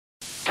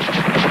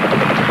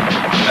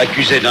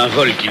accusés d'un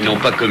vol qu'ils n'ont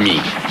pas commis,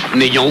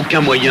 n'ayant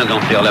aucun moyen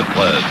d'en faire la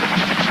preuve.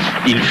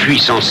 Ils fuient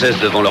sans cesse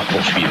devant leurs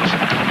poursuivants.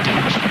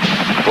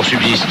 Pour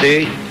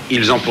subsister,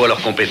 ils emploient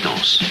leurs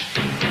compétences.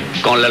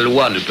 Quand la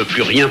loi ne peut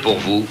plus rien pour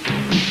vous,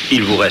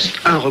 il vous reste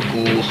un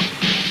recours,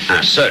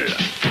 un seul,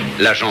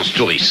 l'agence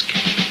Tourisque.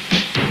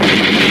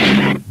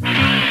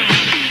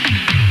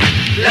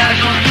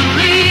 L'agence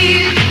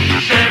Tourisque,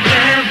 c'est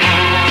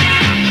vraiment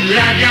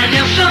la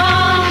dernière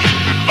chance,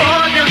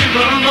 au dernier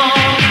moment,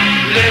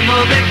 les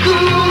mauvais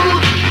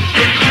coups,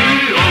 les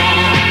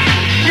truands,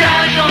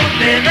 l'agence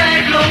des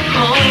règles au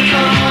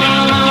comptant.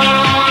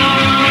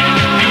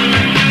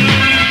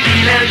 Si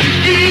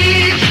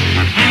l'injustice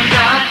vous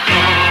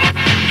attend,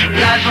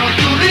 l'agence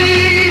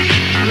Tourisque,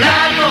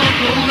 l'agence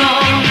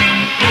tournant,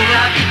 pour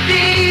la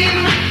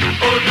victime,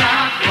 aux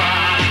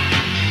avoirs,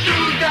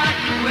 tout à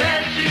coup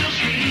elle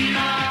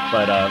surgira.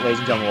 But ladies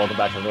and gentlemen, welcome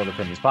back to the World of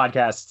Opinions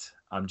podcast.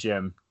 I'm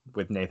Jim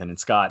with Nathan and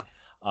Scott.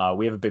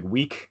 We have a big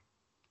week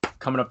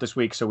coming up this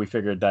week, so we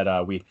figured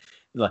that we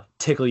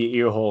tickle your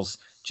ear holes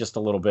just a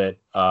little bit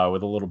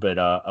with a little bit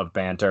of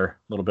banter, a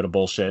little bit of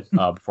bullshit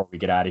before we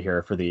get out of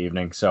here for the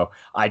evening. So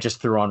I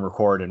just threw on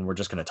record, and we're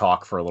just going to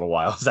talk for a little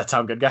while. Does that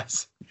sound good,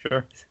 guys?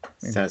 Sure.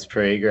 Sounds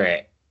pretty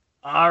great.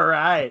 All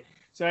right.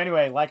 So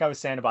anyway, like I was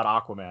saying about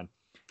Aquaman.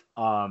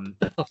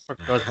 For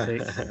God's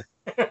sake.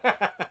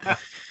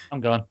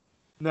 I'm gone.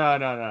 No.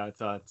 It's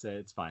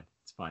fine.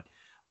 It's fine.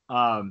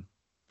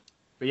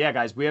 But yeah,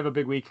 guys, we have a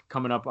big week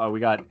coming up. We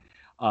got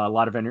a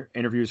lot of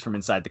interviews from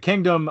inside the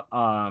kingdom.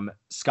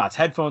 Scott's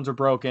headphones are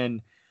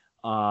broken.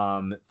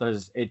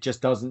 It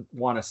just doesn't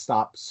want to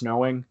stop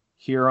snowing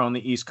here on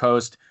the East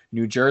Coast.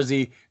 New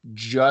Jersey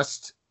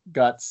just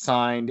got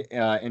signed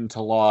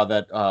into law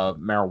that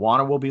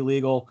marijuana will be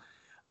legal.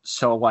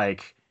 So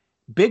like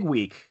big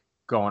week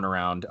going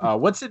around.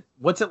 What's it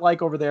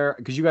like over there?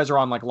 Because you guys are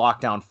on like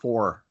lockdown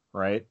 4,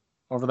 right?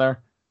 Over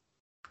there.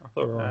 I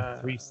thought we were on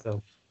 3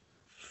 still.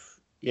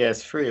 Yeah,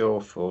 it's 3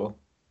 or 4.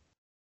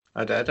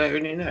 I don't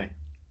really know.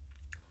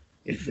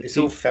 It's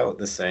all felt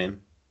the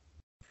same.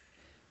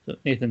 So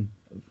Nathan,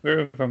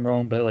 if I'm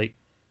wrong, but like,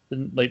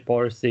 didn't like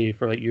Boris say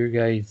for like you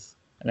guys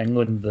in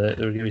England that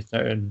they're going to be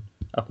starting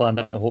a plan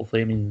that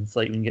hopefully means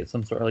like we can get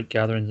some sort of like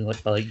gatherings in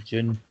like by like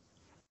June,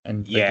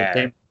 and like, Yeah. the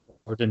time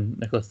recording,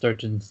 Nicola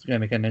Sturgeon's going to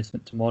make an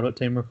announcement tomorrow at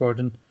time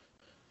recording,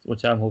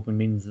 which I'm hoping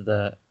means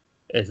that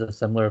is a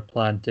similar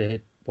plan to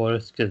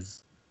Boris,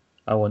 because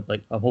I'm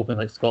hoping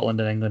like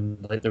Scotland and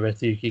England, like the rest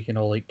of the UK, can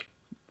all like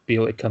be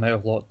able to come out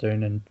of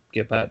lockdown and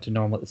get back to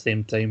normal at the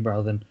same time,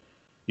 rather than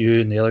you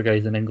and the other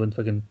guys in England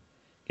fucking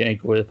getting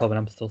to go to the pub and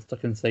I'm still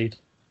stuck inside.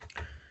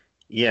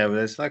 Yeah, well,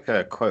 there's like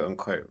a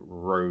quote-unquote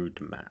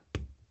roadmap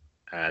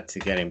to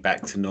getting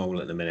back to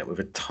normal at the minute, with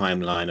a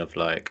timeline of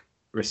like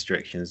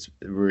restrictions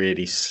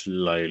really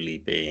slowly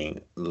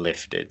being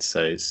lifted.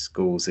 So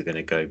schools are going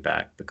to go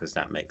back because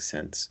that makes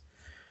sense.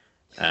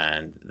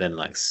 And then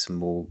like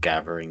small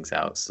gatherings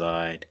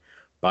outside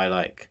by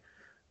like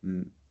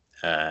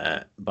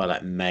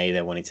May,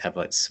 they're wanting to have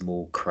like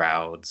small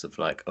crowds of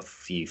like a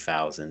few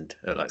thousand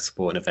at like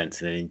sporting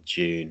events, and then in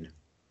June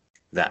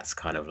that's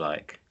kind of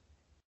like,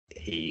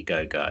 here you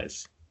go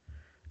guys.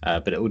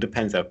 But it all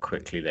depends how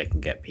quickly they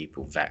can get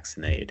people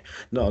vaccinated.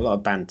 Not a lot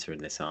of banter in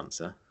this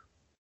answer.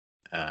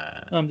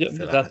 I'm just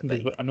asking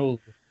because I know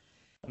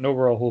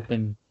we're all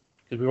hoping,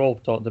 because we've all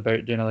talked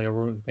about doing like a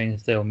Roman campaign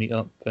style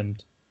meetup,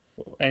 and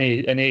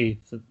any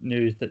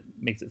news that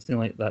makes it seem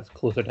like that's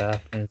closer to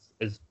happening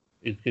is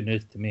good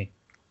news to me.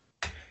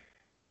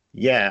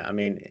 Yeah, I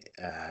mean,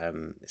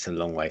 it's a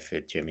long way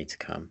for Jimmy to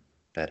come,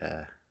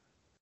 but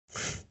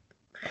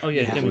Oh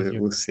yeah,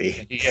 we'll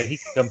see. Yeah, he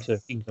can come too.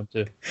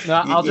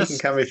 No, You can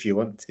come if you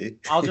want to.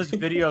 I'll just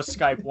video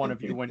Skype one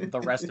of you when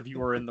the rest of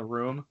you are in the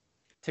room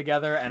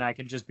together, and I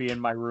can just be in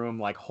my room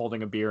like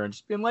holding a beer and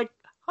just being like,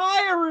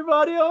 "Hi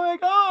everybody! Oh my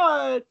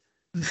god,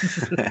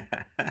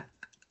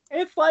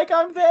 it's like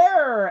I'm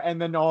there!" And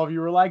then all of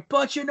you were like,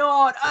 "But you're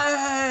not!"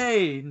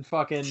 Hey, and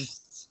fucking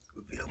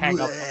hang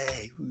up.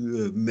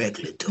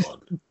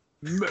 Megalodon.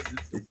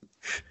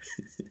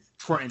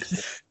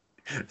 Trent.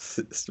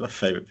 It's my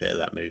favourite bit of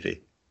that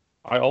movie.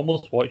 I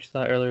almost watched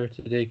that earlier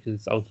today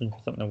because I was looking for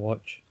something to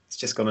watch. It's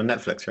just gone on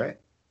Netflix, right?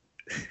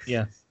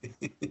 Yeah.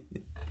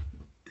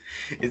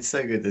 It's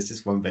so good. There's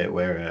just one bit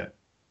where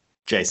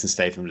Jason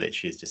Statham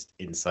literally is just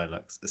inside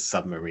like a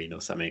submarine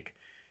or something,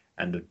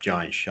 and the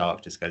giant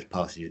shark just goes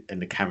past you,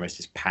 and the camera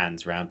just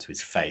pans round to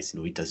his face, and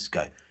all he does is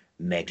go,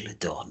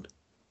 Megalodon.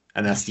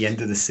 And that's the end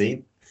of the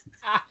scene.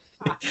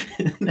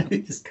 And then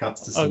it just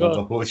cuts to some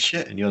other horse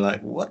shit, and you're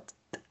like, what?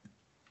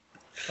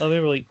 I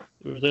remember like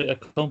there was a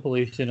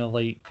compilation of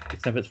like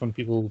snippets from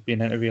people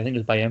being interviewed. I think it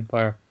was by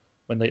Empire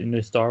when like the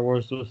new Star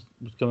Wars was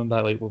coming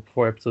back, like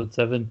before Episode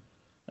 7.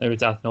 And it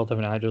was asking all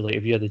different actors like,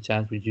 if you had the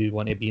chance, would you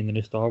want to be in the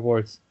new Star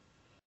Wars?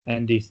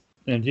 And they just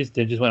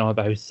went on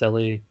about how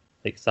silly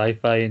like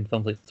sci-fi and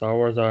films like Star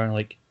Wars are, and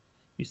like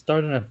you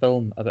starred in a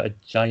film about a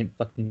giant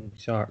fucking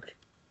shark,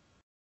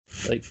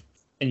 like,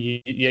 and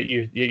you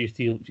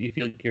feel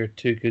like you're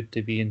too good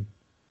to be in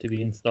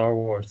Star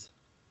Wars.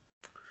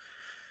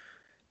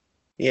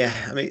 Yeah,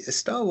 I mean,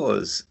 Star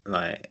Wars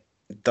like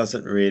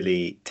doesn't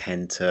really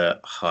tend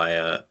to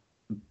hire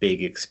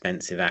big,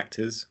 expensive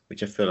actors,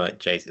 which I feel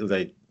like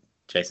although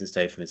Jason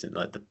Statham isn't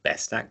like the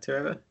best actor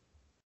ever,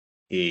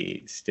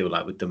 he still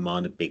like would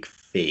demand a big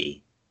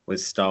fee.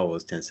 Whereas Star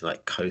Wars tends to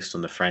like coast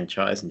on the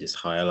franchise and just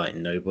hire like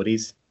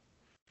nobodies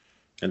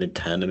and then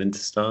turn them into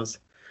stars.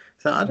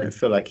 So I don't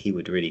feel like he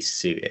would really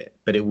suit it,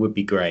 but it would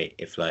be great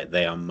if like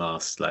they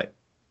unmasked like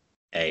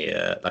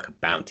a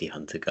bounty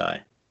hunter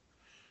guy,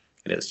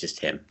 and it was just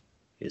him.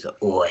 He was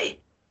like, "Oi."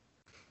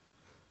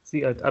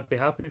 See, I'd be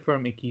happy for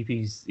him to keep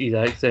his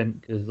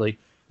accent because like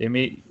they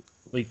made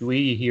like the way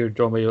you hear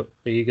John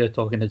Boyega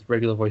talking his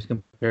regular voice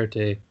compared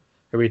to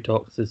how he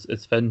talks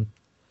as Finn,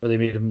 where they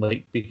made him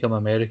like become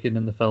American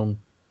in the film,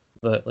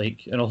 but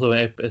like and also in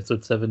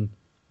Episode 7,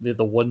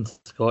 the one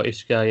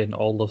Scottish guy in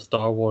all of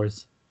Star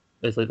Wars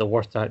is like the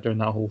worst actor in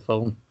that whole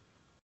film.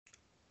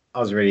 I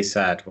was really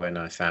sad when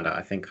I found out.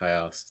 I think I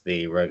asked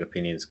the Rogue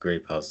Opinions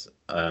group,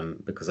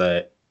 because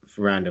I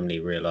randomly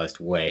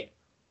realised, wait,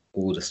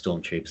 all the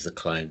stormtroopers are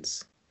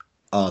clones.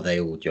 Are they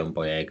all John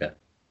Boyega?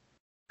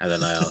 And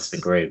then I asked the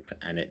group,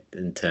 and it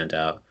turned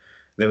out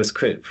there was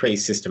pretty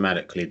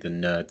systematically the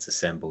nerds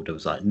assembled. It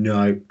was like,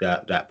 no,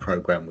 that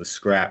program was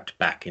scrapped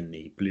back in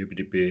the blue.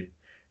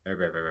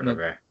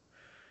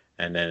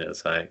 And then it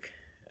was like,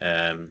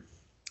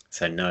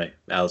 so no,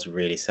 I was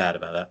really sad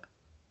about that.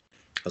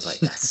 I was like,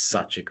 that's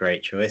such a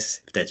great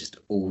choice if they're just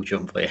all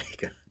John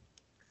Boyega.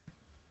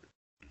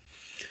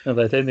 And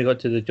by the time they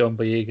got to the John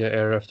Boyega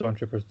era of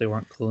stormtroopers, they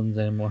weren't clones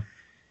anymore.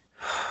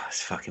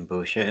 It's fucking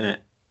bullshit, isn't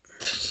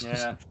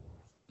it?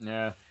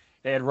 Yeah.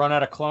 They had run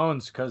out of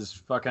clones because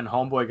fucking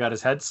homeboy got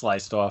his head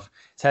sliced off.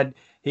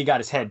 He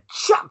got his head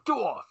chopped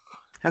off.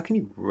 How can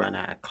you run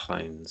out of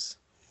clones?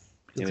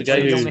 It's The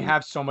guy only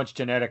have so much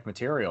genetic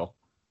material.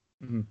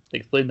 Mm-hmm. They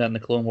explained that in the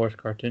Clone Wars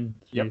cartoon.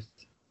 Yep.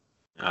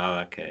 Oh,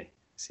 okay.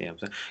 See,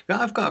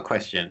 I've got a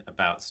question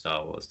about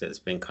Star Wars that's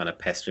been kind of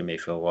pestering me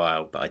for a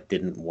while, but I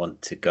didn't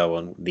want to go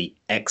on the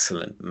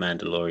excellent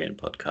Mandalorian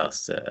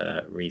podcast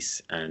that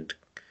Reese and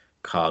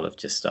Carl have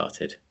just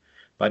started.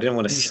 But I didn't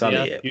want to sully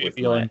it with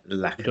my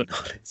lack of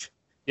knowledge.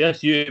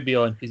 Yes, you'd be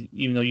on, because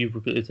even though you've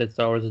repeatedly said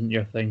Star Wars isn't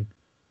your thing,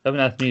 haven't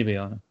asked me to be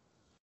on it.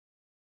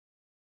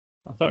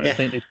 I'm starting to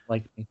think they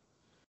like me.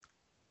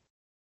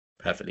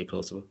 Perfectly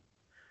plausible.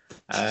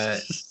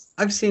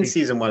 I've seen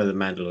season 1 of The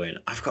Mandalorian.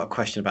 I've got a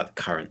question about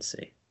the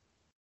currency.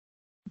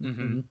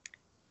 Mm-hmm.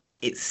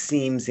 It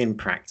seems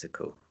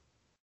impractical.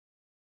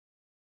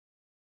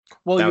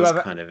 Well, that was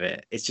kind of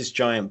it. It's just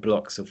giant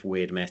blocks of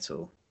weird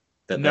metal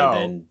that they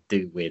then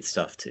do weird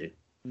stuff to.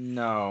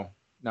 No.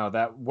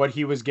 That what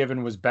he was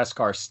given was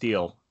Beskar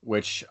steel,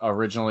 which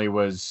originally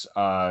was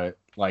it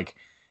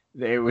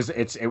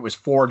was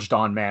forged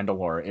on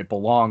Mandalore. It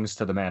belongs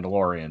to the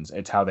Mandalorians.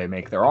 It's how they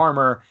make their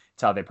armor.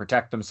 It's how they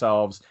protect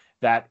themselves.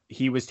 That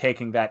he was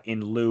taking that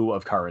in lieu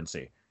of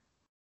currency.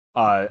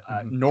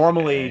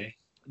 Normally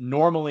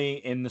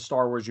in the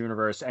Star Wars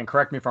universe, and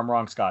correct me if I'm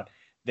wrong, Scott,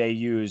 they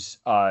use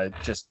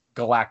just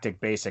galactic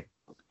basic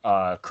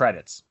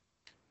credits.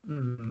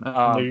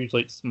 They use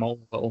like small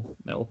little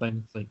metal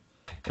things. Like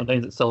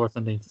sometimes it's silver,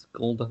 sometimes it's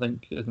gold. I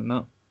think, isn't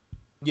that?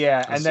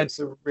 Yeah, and then it's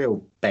a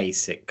real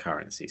basic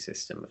currency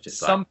system of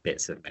just like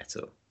bits of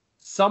metal.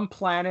 Some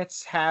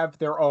planets have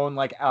their own,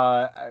 like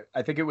I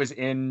think it was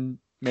in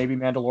maybe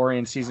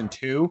Mandalorian season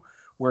 2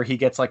 where he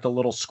gets like the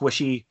little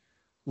squishy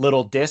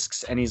little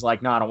discs, and he's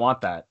like, "No, I don't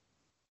want that,"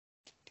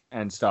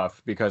 and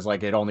stuff, because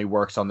like it only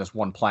works on this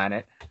one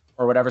planet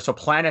or whatever. So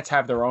planets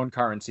have their own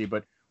currency,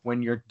 but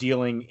when you're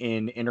dealing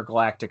in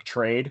intergalactic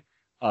trade,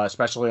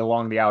 especially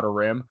along the Outer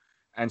Rim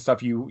and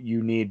stuff, you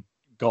need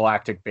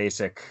galactic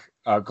basic.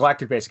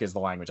 Galactic basic is the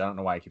language. I don't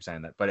know why I keep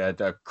saying that, but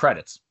the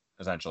credits,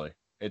 essentially.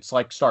 It's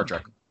like Star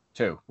Trek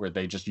too, where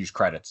they just use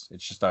credits.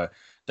 It's just the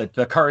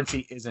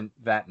currency isn't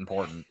that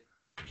important.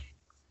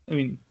 I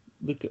mean,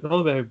 look at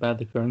how very bad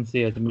the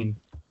currency is. I mean,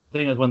 I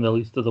think that's one of the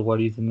least of the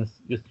worries in this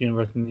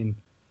universe. I mean,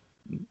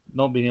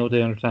 not being able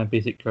to understand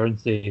basic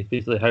currency is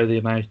basically how they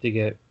managed to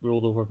get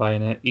ruled over by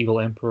an evil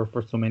emperor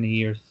for so many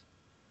years.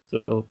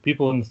 So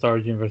people in the Star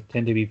Wars universe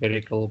tend to be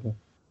very gullible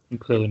and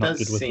clearly not good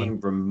with them. It does seem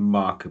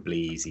remarkably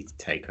easy to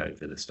take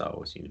over the Star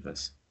Wars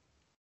universe.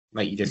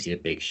 Like, you just need a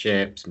big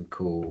ship, some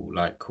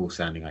cool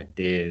sounding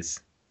ideas.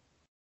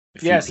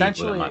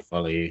 Essentially, that might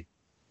follow you.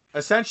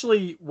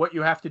 Essentially, what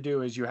you have to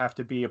do is you have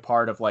to be a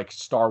part of like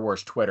Star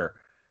Wars Twitter,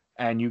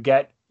 and you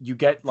get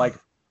like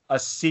a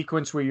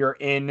sequence where you're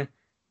in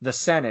the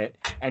Senate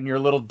and your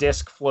little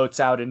disc floats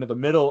out into the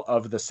middle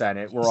of the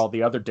Senate where all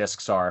the other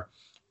discs are,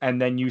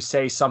 and then you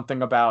say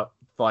something about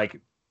like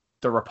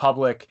the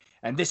Republic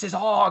and this is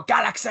all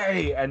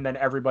galaxy, and then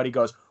everybody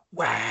goes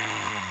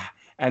wah,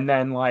 and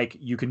then like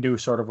you can do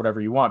sort of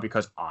whatever you want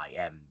because I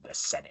am the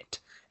Senate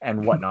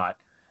and whatnot.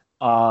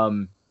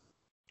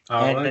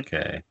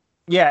 Okay.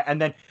 Yeah,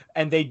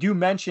 and they do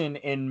mention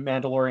in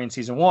Mandalorian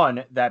season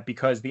 1 that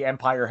because the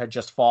Empire had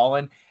just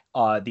fallen,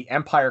 the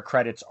Empire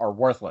credits are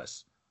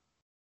worthless.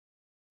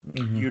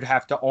 Mm-hmm. You'd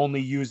have to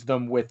only use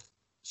them with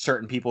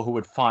certain people who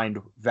would find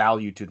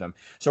value to them.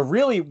 So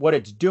really what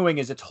it's doing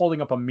is it's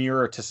holding up a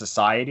mirror to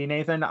society,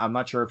 Nathan. I'm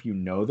not sure if you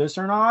know this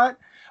or not,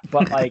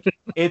 but like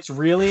it's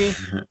really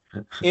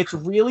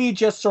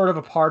just sort of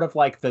a part of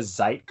like the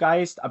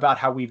zeitgeist about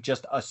how we've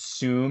just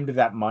assumed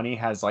that money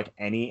has like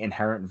any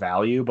inherent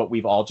value, but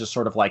we've all just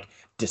sort of like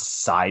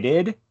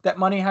decided that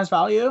money has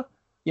value,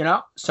 you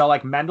know? So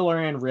like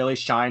Mandalorian really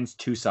shines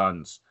two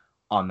suns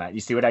on that. You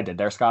see what I did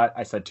there, Scott?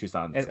 I said two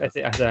suns. Yeah,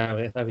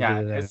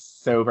 it's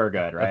super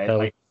good, right?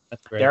 Like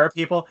That's great. there are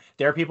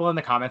people in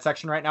the comment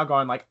section right now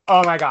going like,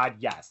 "Oh my god,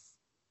 yes,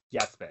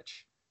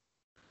 bitch."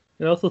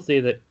 You can also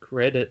say that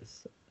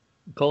credits,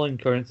 calling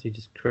currency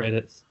just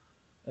credits,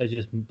 is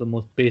just the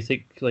most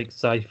basic like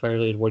sci-fi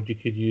related word you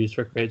could use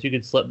for credits. You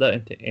could slip that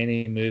into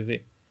any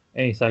movie,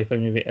 any sci-fi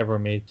movie ever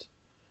made.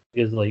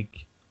 Because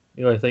like,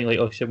 you know, I think like,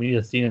 oh shit, we need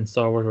a scene in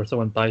Star Wars where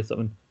someone buys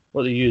something.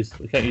 What do they use?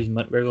 We can't use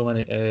regular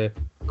money,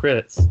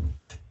 credits.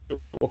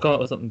 We'll come up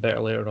with something better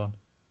later on.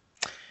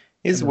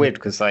 It's weird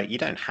because like you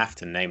don't have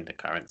to name the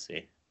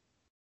currency,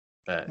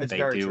 but It's they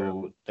very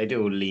do. They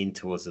do all lean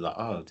towards the like,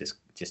 oh,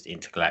 just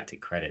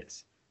intergalactic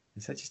credits.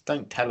 And so just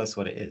don't tell us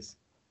what it is.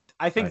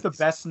 I think the Right.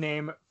 best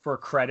name for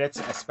credits,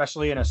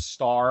 especially in a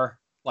star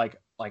like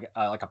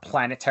a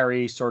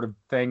planetary sort of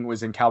thing,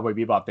 was in Cowboy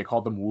Bebop. They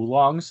called them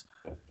Woolongs.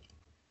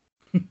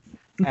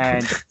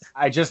 And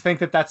I just think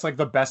that that's like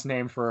the best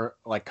name for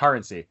like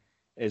currency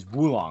is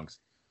Woolongs.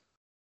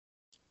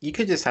 You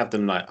could just have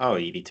them like, oh,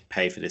 you need to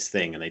pay for this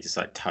thing, and they just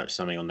like touch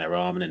something on their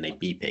arm, and then they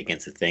beep it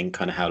against the thing,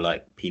 kind of how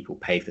like people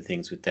pay for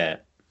things with their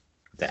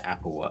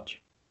Apple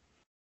Watch.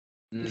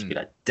 Just be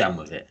like, done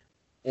with it.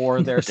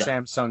 Or their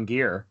Done. Samsung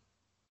Gear.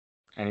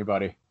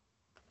 Anybody?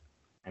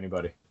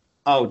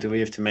 Oh, do we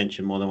have to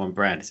mention more than one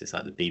brand? Is this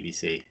like the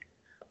BBC?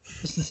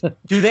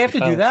 Do they have to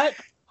do Oh. that?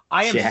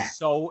 I am Yeah.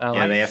 so Oh.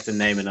 Yeah, I'm they have to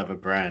name another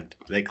brand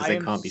because I they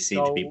am can't be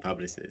seen to be so-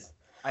 publicists.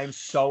 I'm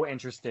so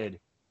interested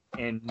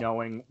in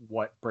knowing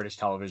what British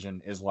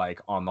television is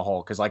like on the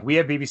whole, because like we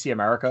have BBC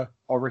America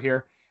over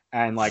here,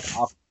 and like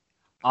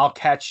I'll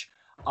catch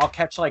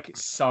like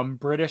some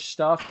British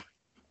stuff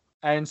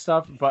and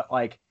stuff, but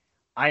like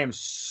I am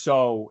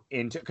so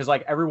into, because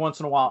like every once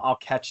in a while I'll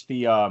catch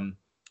the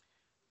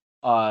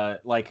the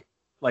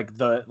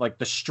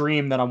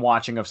stream that I'm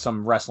watching of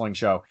some wrestling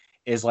show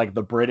is like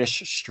the British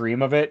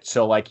stream of it,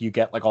 so like you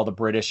get like all the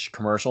British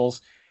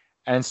commercials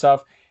and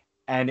stuff.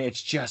 And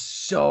it's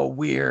just so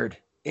weird.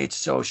 It's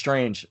so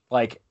strange.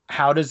 Like,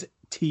 how does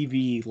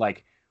TV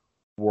like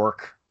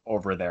work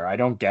over there? I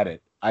don't get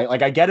it.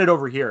 I get it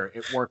over here.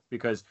 It works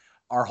because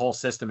our whole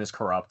system is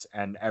corrupt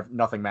and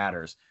nothing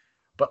matters.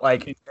 But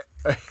like,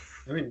 I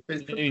mean,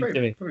 it's Jimmy,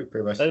 probably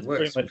pretty much that's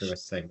works pretty pretty much- much the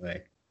same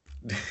way.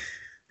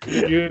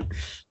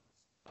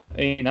 I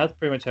mean, that's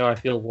pretty much how I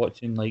feel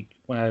watching, like,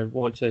 when I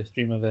watch a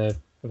stream of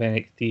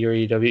NXT or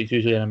AEW, it's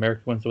usually an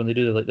American one, so when they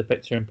do the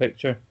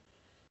picture-in-picture,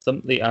 some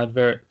of the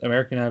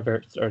American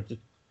adverts are just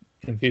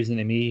confusing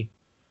to me,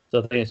 so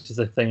I think it's just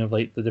a thing of,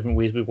 like, the different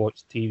ways we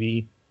watch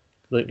TV.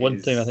 Like,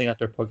 one time, I think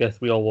after a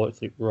podcast, we all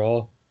watched, like,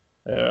 Raw,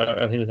 I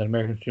think it was an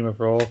American stream of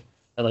Raw,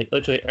 and, like,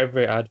 literally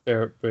every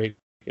advert break,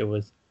 it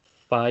was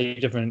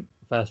 5 different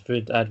fast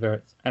food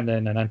adverts, and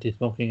then an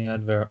anti-smoking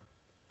advert,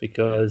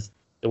 because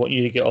they want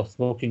you to get off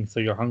smoking, so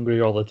you're hungry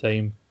all the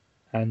time,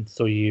 and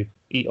so you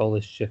eat all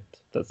this shit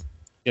that's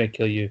gonna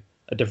kill you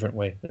a different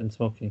way than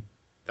smoking.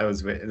 That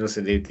was weird. And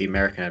also the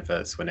American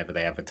adverts, whenever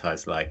they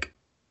advertise like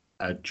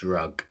a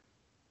drug,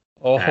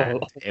 Oh,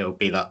 and it'll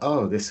be like,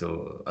 oh, this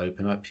will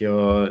open up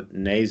your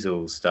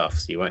nasal stuff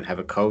so you won't have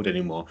a cold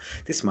anymore.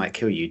 This might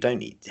kill you.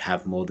 Don't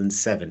have more than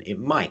 7. It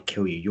might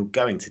kill you. You're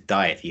going to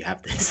die if you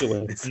have this.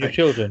 It's your like,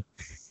 children.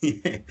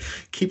 yeah,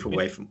 keep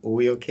away from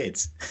all your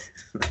kids.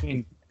 I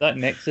mean, that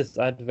Nexus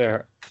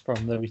advert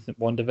from the recent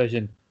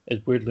WandaVision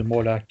is weirdly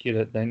more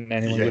accurate than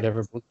anyone Yeah. would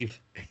ever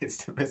believe.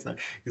 It's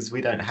because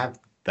we don't have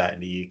that in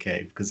the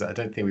UK, because I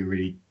don't think we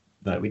really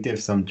like, we do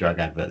have some drug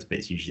adverts, but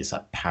it's usually just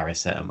like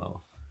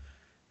paracetamol.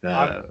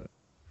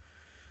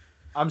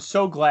 I'm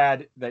so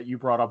glad that you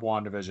brought up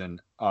WandaVision,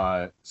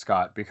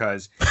 Scott,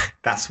 because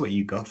That's what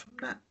you got from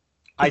that.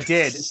 I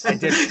did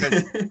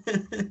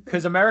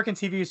because American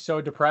TV is so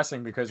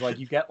depressing, because like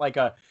you get like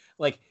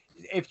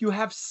if you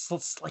have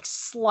like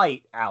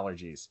slight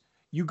allergies,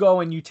 you go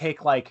and you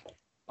take like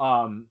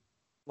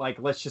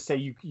let's just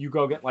say you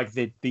go get like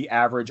the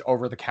average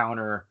over the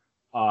counter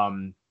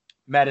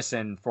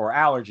medicine for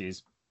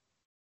allergies.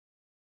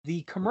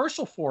 The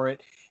commercial for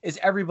it is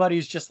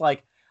everybody's just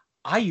like,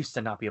 I used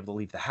to not be able to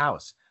leave the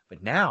house,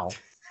 but now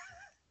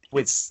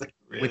with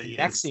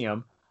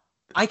Nexium,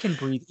 I can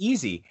breathe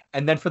easy.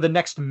 And then for the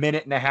next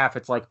minute and a half,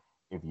 it's like,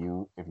 if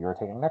you're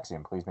taking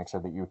Nexium, please make sure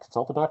that you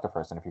consult the doctor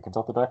first. And if you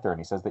consult the doctor and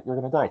he says that you're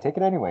going to die, take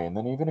it anyway. And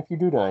then even if you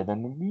do die,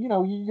 then you're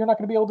not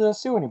going to be able to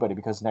sue anybody,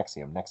 because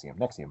Nexium,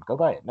 go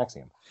buy it,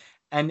 Nexium.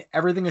 And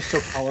everything is so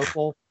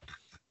colorful.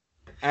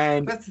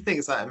 And That's the thing,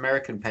 is like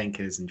American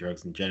painkillers and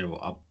drugs in general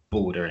are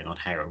bordering on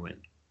heroin.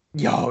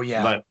 yeah,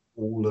 Like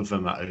all of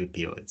them are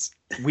opioids.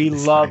 we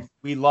It's love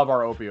like-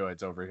 our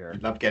opioids over here.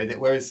 Love getting it.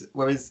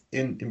 Whereas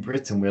in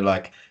Britain we're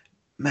like,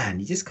 man,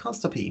 you just can't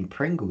stop eating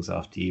Pringles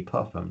after you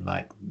pop them.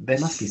 Like, there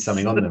must be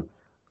something on them.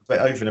 But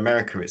over in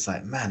America, it's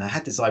like, man, I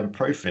had this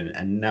ibuprofen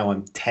and now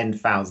I'm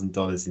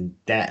 $10,000 in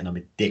debt and I'm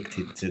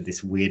addicted to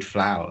this weird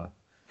flour.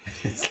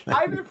 It's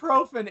like,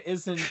 Ibuprofen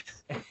isn't.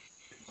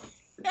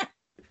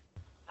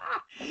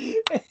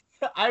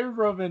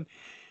 Ibuprofen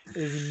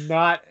is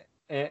not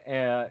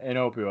an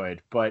opioid,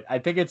 but I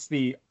think it's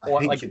I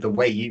think the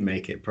way you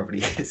make it probably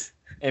is.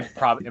 It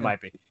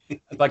might be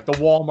like the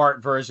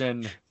Walmart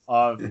version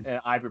of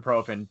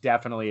ibuprofen.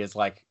 Definitely is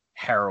like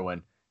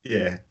heroin.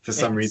 Yeah, for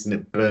some reason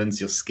it burns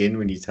your skin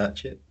when you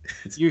touch it.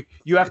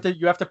 You have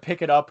to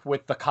pick it up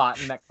with the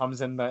cotton that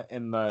comes in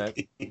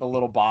the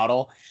little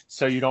bottle,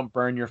 so you don't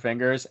burn your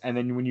fingers. And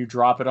then when you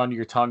drop it onto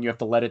your tongue, you have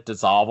to let it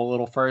dissolve a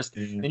little first.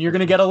 Then you're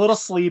gonna get a little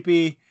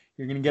sleepy.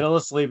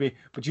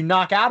 But you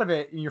knock out of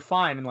it and you're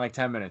fine in like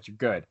 10 minutes. You're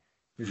good.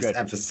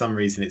 And for some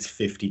reason it's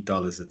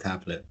 $50 a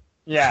tablet.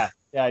 Yeah.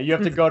 You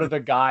have to go to the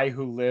guy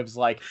who lives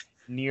like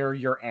near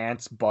your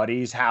aunt's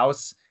buddy's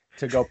house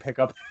to go pick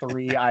up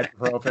 3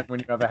 ibuprofen when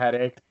you have a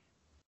headache.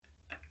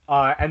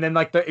 And then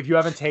like if you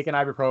haven't taken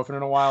ibuprofen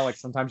in a while, like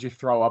sometimes you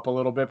throw up a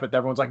little bit, but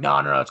everyone's like, no,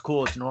 it's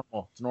cool, it's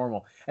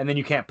normal. And then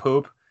you can't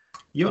poop.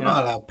 You're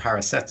not allowed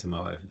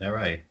paracetamol over there,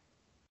 right?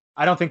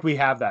 I don't think we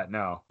have that,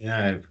 no.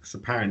 Yeah, because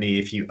apparently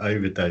if you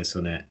overdose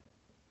on it,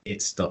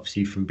 it stops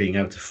you from being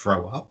able to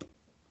throw up.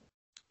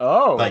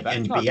 Oh, but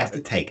you have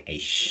to take a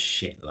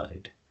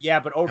shitload. Yeah,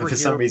 but and for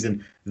some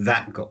reason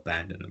that got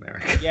banned in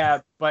America. Yeah,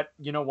 but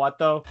you know what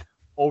though?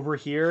 Over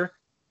here,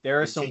 there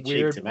are some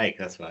weird to make.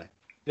 That's why.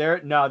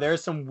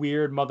 There's some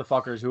weird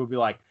motherfuckers who will be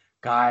like,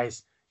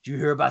 guys, did you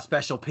hear about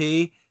Special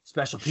P?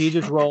 Special P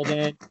just rolled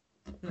in.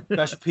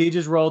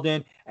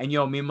 And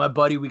me and my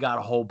buddy, we got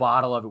a whole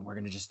bottle of it. We're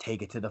gonna just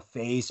take it to the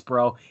face,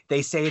 bro.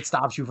 They say it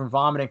stops you from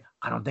vomiting.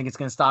 I don't think it's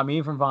gonna stop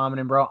me from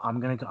vomiting, bro. I'm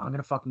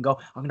gonna fucking go.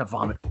 I'm gonna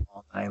vomit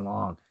all night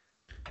long.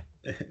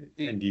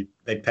 And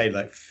they paid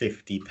like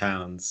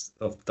 £50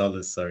 of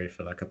dollars, sorry,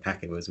 for like a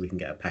packet, whereas we can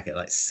get a packet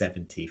like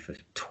 70 for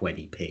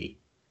 20p.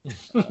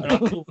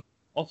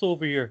 Also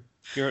over here,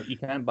 you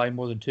can't buy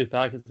more than 2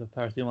 packets of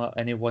paracetamol at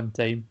any one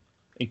time,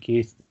 in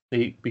case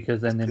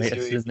because then they might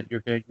assume that you're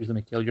going to use them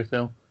to kill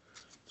yourself.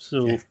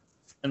 So, yeah.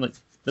 And like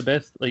the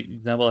best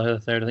example I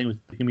had there, I think was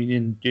the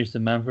comedian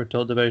Jason Manford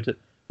talked about it,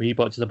 where he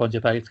bought just a bunch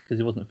of packets because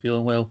he wasn't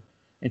feeling well.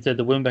 And said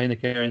the woman behind the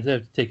counter,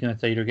 instead of taking him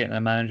aside or getting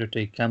a manager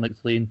to calmly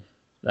explain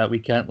that we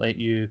can't let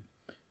you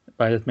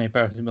buy this many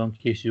paracetamol in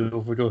case you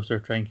overdose or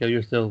try and kill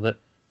yourself, that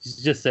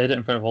she just said it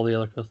in front of all the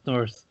other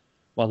customers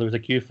while there was a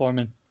queue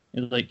forming.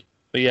 It's like,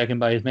 but yeah, I can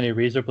buy as many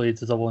razor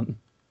blades as I want.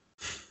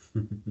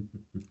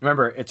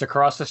 Remember, it's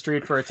across the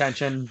street for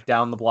attention,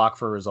 down the block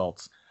for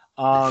results.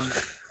 Also,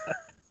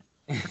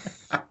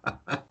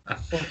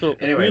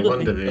 anyway,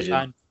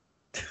 WandaVision.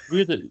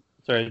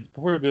 Sorry,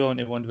 before we go on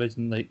to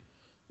WandaVision, like,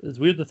 it's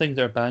weird the things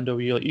that are banned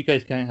over here. Like, you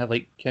guys can't have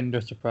like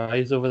Kinder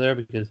Surprise over there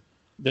because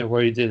they're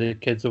worried that the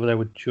kids over there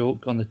would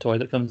choke on the toy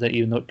that comes out,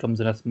 even though it comes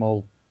in a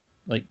small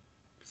like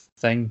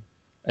thing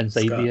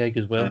inside the egg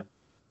as well.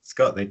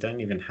 Scott, they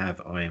don't even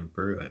have Iron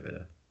Brew over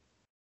there.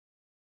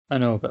 I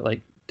know, but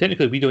like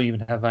technically we don't even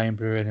have Iron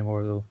Brew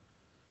anymore though.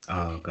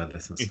 Oh god,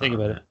 that's not. You think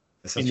about it.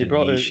 That's such a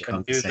niche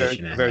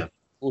conversation. Very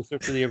closer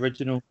to the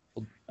original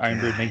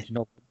Iron Brew 19.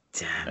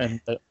 And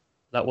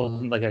that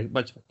wasn't like a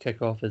much of a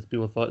kick-off as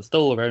people thought. It's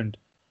still around,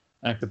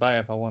 and I could buy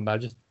it if I want,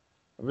 but I've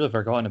really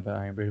forgotten about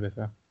Iron Brew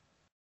before.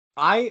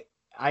 I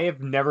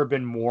have never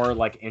been more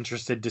like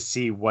interested to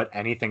see what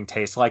anything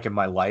tastes like in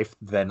my life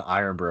than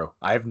Iron Brew.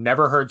 I have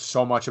never heard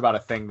so much about a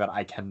thing that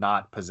I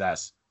cannot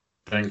possess.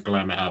 Don't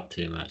glam it up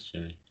too much,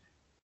 Jimmy.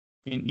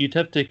 You'd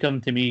have to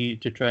come to me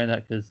to try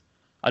that because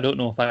I don't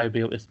know if I would be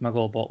able to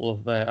smuggle a bottle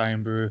of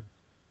Iron Brew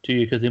to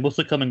you because they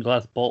mostly come in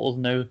glass bottles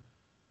now,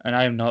 and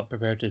I am not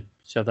prepared to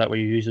shove that where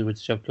you usually would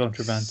shove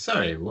contraband.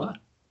 Sorry, what?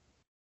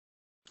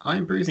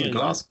 Iron Brew's in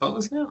glass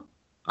bottles now?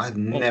 I've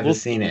never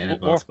seen it in a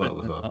glass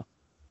bottle before.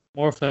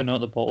 More often than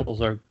not, the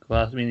bottles are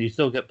glass. I mean, you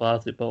still get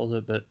plastic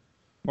bottles, but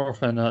more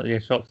often than not, they're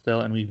shock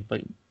still, and we've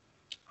like.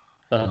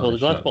 Well, the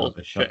glass bottles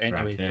are shit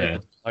anyway. Yeah.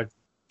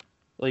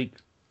 Like,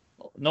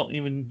 not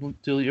even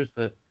 2 liters,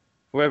 but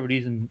for whatever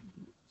reason,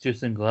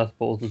 just in glass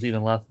bottles doesn't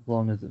even last as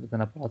long as it's in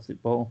a plastic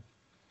bottle.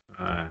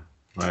 Well,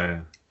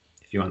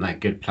 if you want that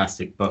good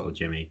plastic bottle,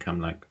 Jimmy,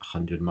 come like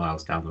 100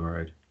 miles down the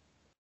road.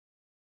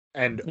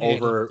 And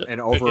over a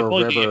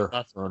river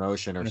or an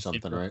ocean or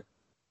something, right?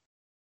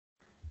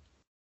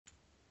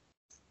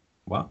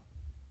 What?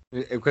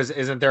 Because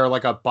isn't there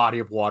like a body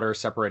of water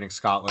separating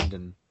Scotland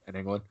and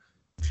England?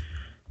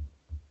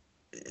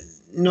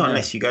 Not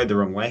unless you go the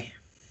wrong way.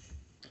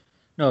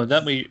 No,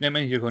 that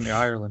means you're going to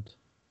Ireland.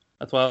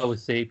 That's why I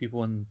always say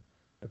people in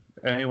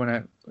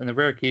the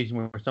rare occasion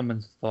where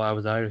someone's thought I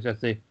was Irish, I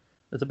say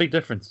there's a big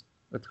difference.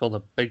 It's called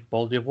a big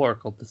body of water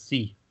called the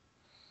sea.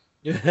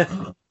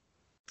 Yeah.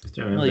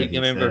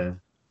 Remember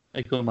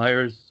Michael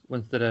Myers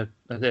once did an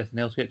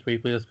SNL sketch where he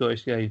played a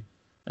Scottish guy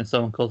and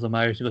someone calls him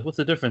Irish. He goes, "What's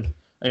the difference?"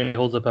 And he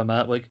holds up a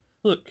map like,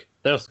 "Look,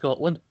 there's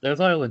Scotland, there's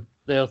Ireland,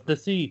 there's the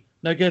sea.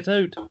 Now get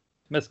out.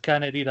 Miss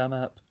Kennedy, that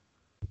map."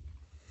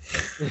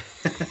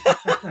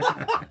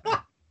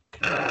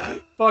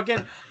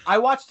 Fucking, I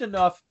watched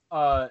enough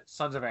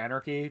Sons of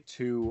Anarchy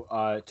to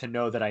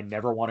know that I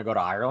never want to go to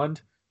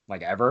Ireland,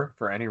 like ever,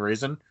 for any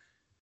reason.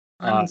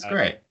 Ireland's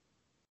great.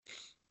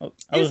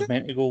 I Is was it?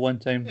 meant to go one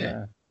time.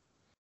 Yeah.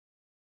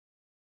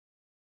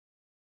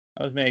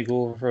 I was meant to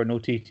go for an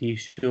OTT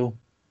show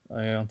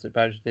on St.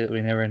 Patrick's Day that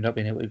we never ended up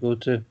being able to go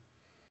to.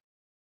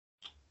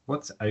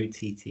 What's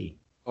OTT?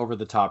 Over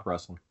the top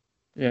wrestling.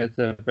 Yeah, it's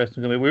a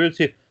wrestling company. We were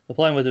to, the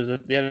plan was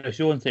they had a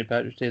show on St.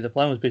 Patrick's Day. The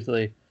plan was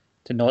basically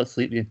to not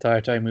sleep the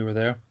entire time we were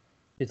there.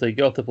 It's like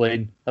get off the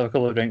plane, have a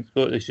couple of drinks,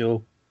 go to the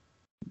show,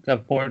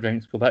 have more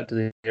drinks, go back to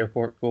the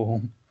airport, go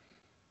home.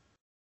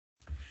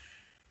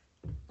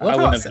 I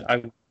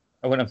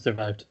wouldn't have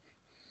survived.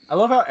 I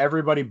love how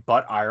everybody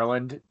but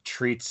Ireland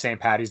treats St.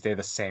 Paddy's Day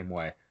the same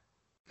way.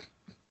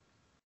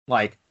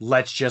 Like,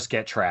 let's just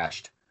get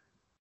trashed.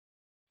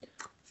 I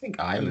think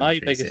Ireland. My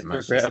treats biggest it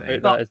much regret the same.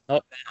 about that is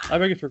not. My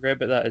biggest regret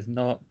about that is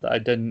not that I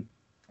didn't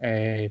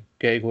get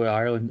to go to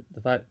Ireland.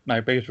 My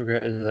biggest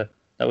regret is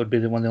that would be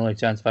the only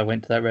chance if I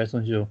went to that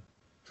wrestling show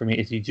for me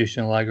to see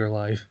Jushin Liger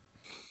live.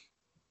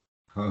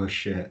 Oh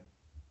shit!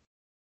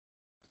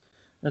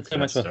 That's how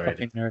much of a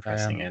fucking nerd I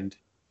Pressing am. end.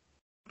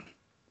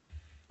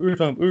 We were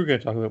going to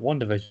talk about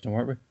WandaVision,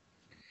 weren't we?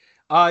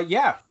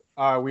 Yeah,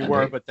 we And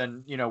were, we- but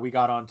then we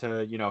got on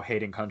to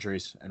hating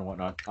countries and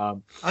whatnot.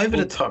 Over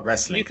the top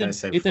wrestling. Can I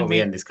say before we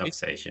end this Ethan-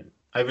 conversation?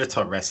 Over the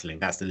top wrestling.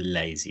 That's the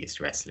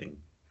laziest wrestling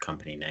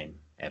company name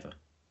ever.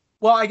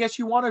 Well, I guess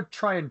you want to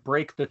try and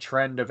break the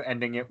trend of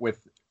ending it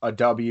with a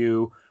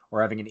W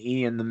or having an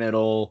E in the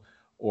middle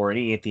or an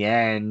E at the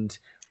end.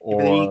 But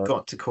then you Or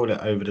got to call it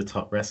over the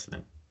top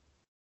wrestling.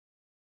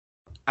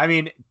 I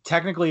mean,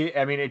 technically,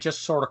 it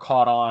just sort of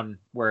caught on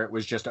where it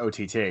was just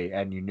OTT,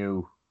 and you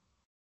knew,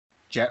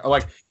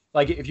 like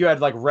if you had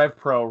like Rev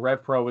Pro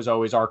was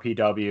always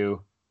RPW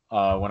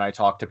when I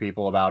talked to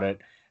people about it,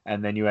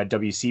 and then you had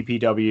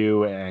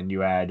WCPW and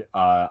you had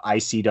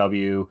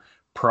ICW,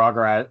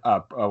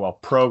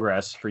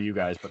 Progress for you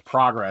guys, but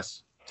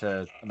Progress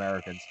to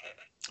Americans.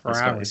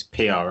 It's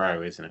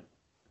PRO, isn't it?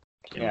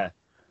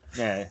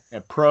 Yeah,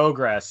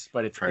 Progress,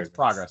 but it's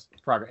Progress.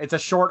 It's Progress. It's a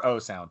short O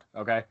sound.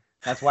 Okay.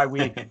 That's why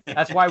we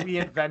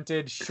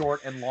invented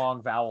short and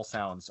long vowel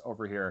sounds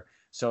over here,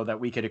 so that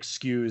we could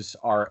excuse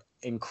our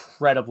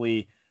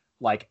incredibly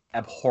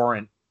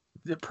abhorrent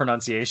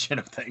pronunciation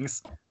of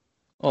things.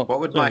 Oh, What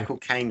would sorry. Michael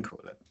Caine call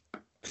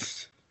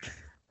it?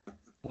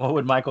 What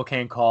would Michael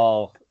Caine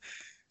call?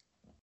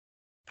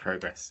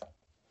 Progress.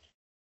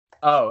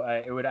 Oh,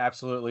 it would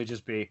absolutely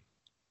just be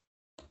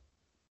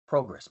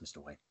Progress,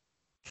 Mr. Wayne.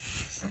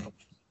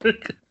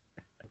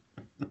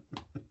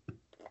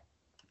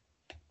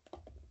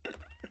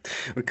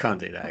 We can't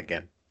do that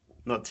again.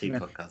 Not two No.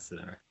 podcasts in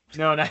a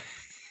row. No.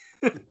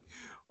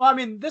 Well, I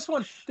mean, this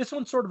one's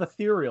sort of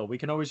ethereal. We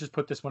can always just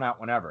put this one out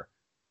whenever.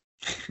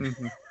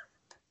 Mhm.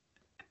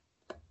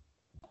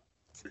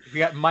 We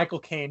got Michael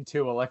Caine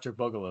too, Electric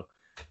Boogaloo.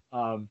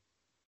 But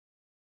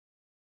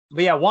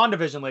yeah,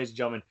 WandaVision, ladies and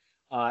gentlemen,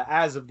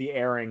 as of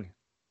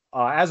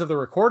the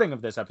recording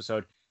of this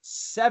episode,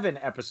 7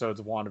 episodes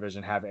of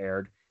WandaVision have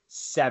aired.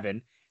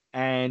 7.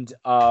 And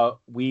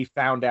we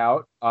found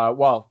out,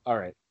 well, all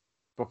right,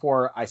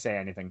 before I say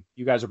anything,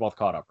 you guys are both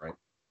caught up, right?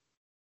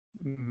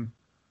 Mhm.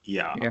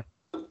 Yeah. Yeah.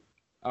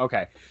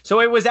 Okay.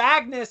 So it was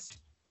Agnes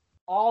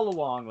all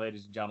along,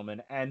 ladies and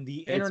gentlemen, and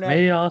the It's internet.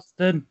 me,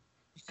 Austin.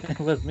 It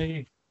was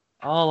me.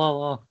 All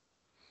along.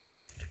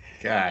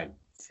 God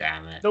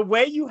damn it. The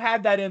way you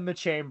had that in the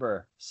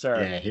chamber,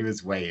 sir, Yeah, he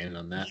was waiting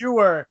on that. you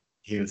were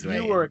He was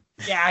waiting. you were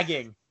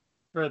gagging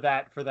for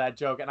that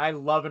joke, and I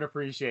love and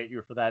appreciate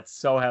you for that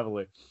so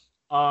heavily.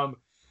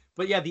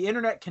 But yeah, the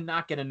internet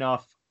cannot get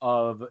enough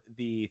of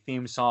the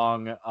theme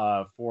song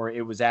for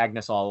 "It Was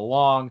Agnes All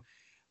Along."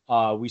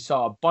 We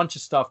saw a bunch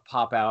of stuff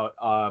pop out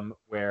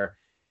where.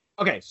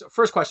 Okay, so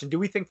first question: do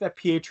we think that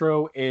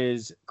Pietro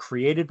is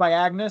created by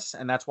Agnes,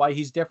 and that's why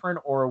he's different,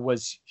 or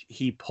was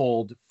he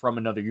pulled from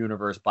another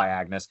universe by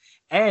Agnes?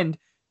 And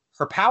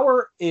her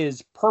power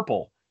is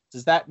purple.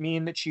 Does that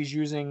mean that she's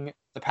using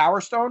the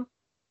Power Stone?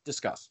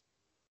 Discuss.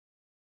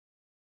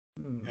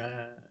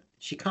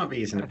 She can't be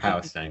using the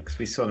Power Stone because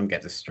we saw them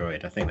get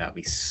destroyed. I think that'd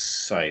be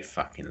so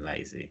fucking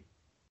lazy.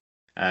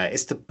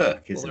 It's the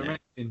book, isn't it?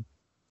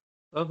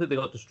 I don't think they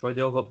got destroyed.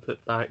 They all got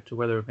put back to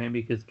where they were meant to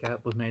be because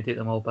Cap was meant to take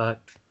them all back.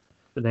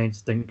 But then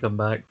just didn't come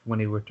back when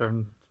he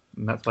returned.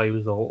 And that's why he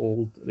was all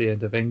old at the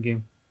end of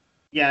Endgame.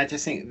 Yeah, I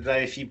just think though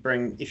if you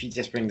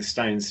just bring the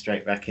stones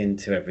straight back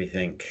into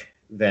everything,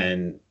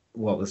 then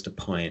what was the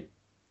point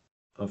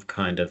of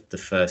kind of the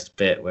first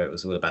bit where it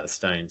was all about the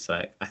stones?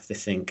 Like I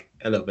just think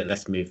a little bit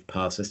less move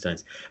past the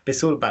stones. But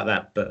it's all about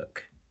that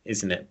book,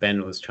 isn't it?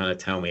 Ben was trying to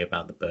tell me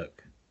about the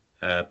book,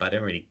 but I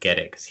don't really get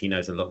it because he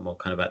knows a lot more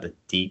kind of about the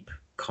deep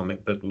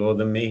comic book lore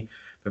than me.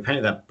 But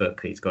apparently that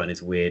book that he's got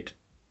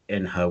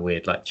in her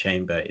weird like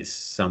chamber is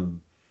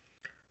some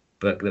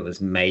book that was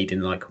made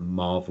in like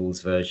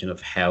Marvel's version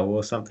of hell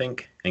or something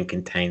and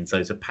contains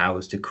loads of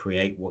powers to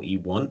create what you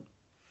want,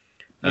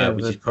 Yeah,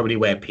 which is probably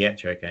where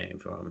Pietro came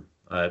from.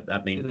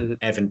 I mean,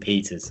 Evan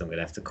Peters, I'm going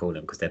to have to call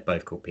him because they're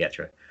both called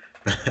Pietro.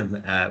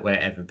 Where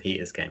Evan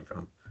Peters came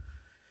from.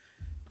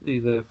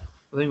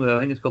 I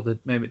think it's called I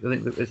think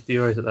that it's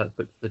theorized that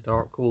that's the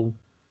Darkhold,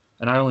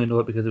 and I only know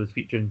it because it was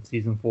featured in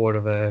season 4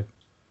 of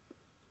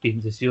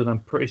Agents of S.H.I.E.L.D. I'm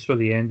pretty sure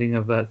the ending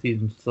of that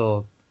season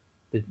saw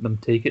them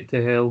take it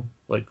to hell,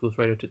 like Ghost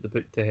Rider took the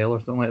book to hell or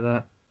something like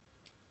that.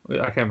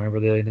 I can't remember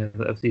the ending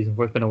of season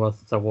 4. It's been a while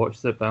since I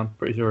watched it, but I'm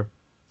pretty sure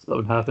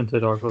something happened to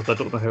Darkhold. So I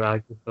don't know how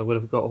Agatha would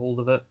have got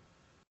hold of it,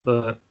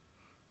 but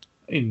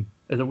I mean,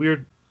 it's a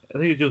weird. I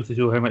think it goes to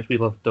show how much we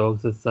love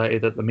dogs in society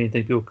that the main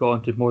thing people caught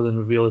on to more than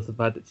reveal is the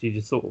fact that she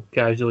just sort of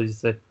casually just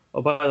said,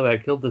 "Oh, by the way, I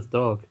killed this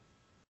dog."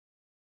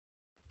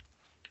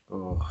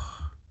 Oh.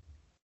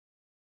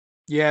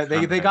 Yeah,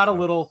 they got a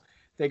little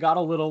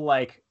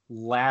like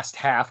last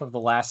half of the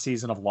last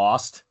season of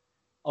Lost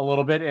a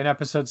little bit in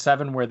episode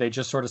 7 where they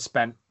just sort of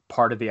spent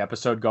part of the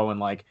episode going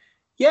like,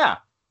 yeah,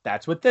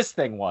 that's what this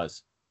thing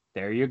was.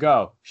 There you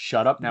go.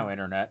 Shut up now,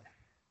 internet.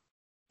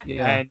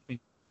 Yeah. And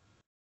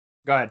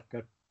go ahead.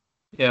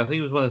 Yeah, I think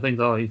it was one of the things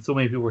so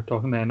many people were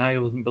talking about, and I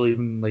wasn't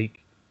believing, like,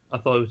 I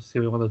thought it was just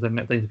going to be one of those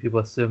internet things that people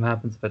assume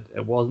happens, but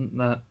it wasn't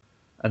that,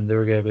 and they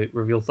were going to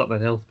reveal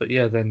something else. But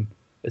yeah, then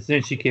as soon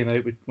as she came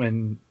out,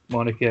 when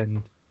Monica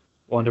and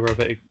Wanda were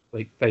about to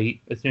like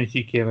fight, as soon as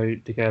she came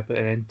out to kind of put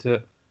an end to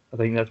it, I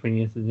think that's when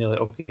you instantly knew,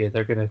 like, okay,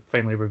 they're going to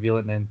finally reveal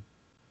it, and then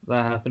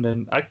that happened.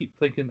 And I keep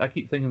thinking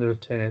there's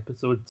 10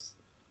 episodes,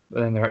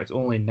 but then it's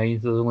only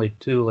 9, so there's only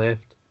 2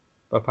 left.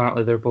 But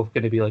apparently they're both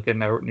going to be like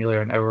nearly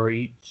an hour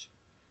each.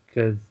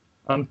 Because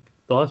the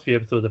last few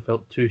episodes have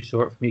felt too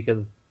short for me,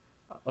 because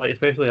like,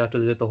 especially after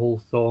they did the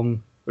whole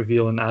song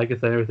reveal and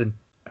Agatha and everything,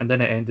 and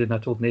then it ended, and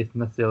I told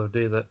Nathan this the other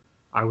day that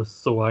I was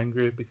so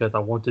angry because I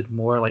wanted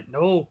more. Like,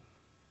 no,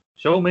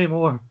 show me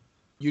more.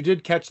 You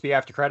did catch the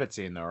after credit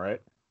scene though,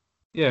 right?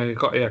 Yeah, I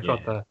caught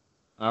that.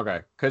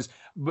 Okay, because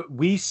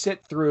we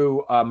sit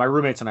through my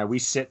roommates and I. We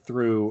sit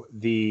through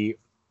the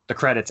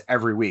credits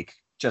every week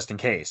just in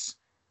case,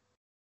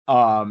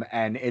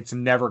 and it's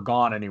never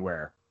gone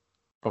anywhere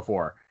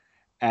before.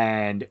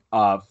 And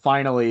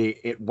finally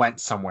it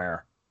went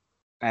somewhere,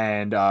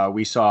 and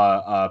we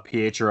saw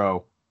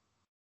Pietro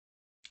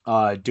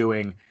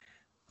doing,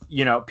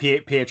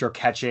 Pietro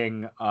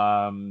catching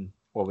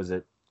what was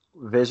it,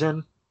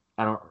 Vision?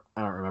 I don't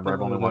remember.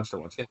 I've only watched it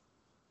once.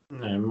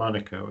 No,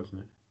 Monica,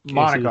 wasn't it?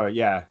 Monica,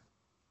 yeah.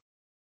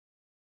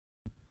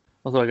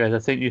 Also, guys, I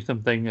sent you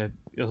something.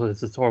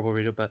 This is horrible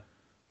radio, but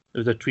it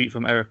was a tweet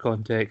from Out of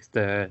Context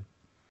in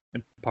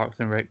Parks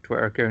and Rec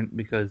Twitter account,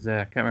 because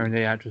I can't remember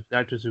the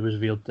actress who was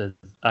revealed as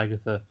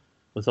Agatha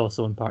was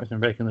also in Parks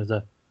and Rec, and there's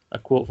a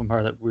quote from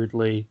her that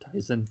weirdly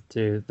ties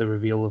into the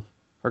reveal of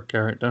her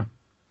character.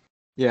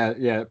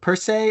 Yeah. Per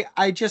se,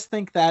 I just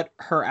think that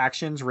her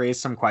actions raise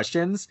some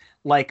questions.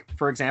 Like,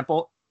 for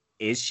example,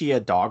 is she a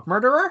dog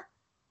murderer?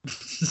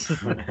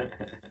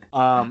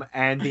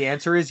 And the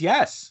answer is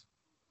yes.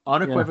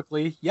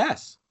 Unequivocally,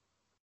 yes.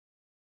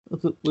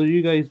 Were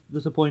you guys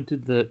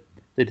disappointed that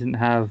they didn't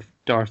have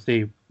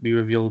Darcy be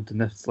revealed in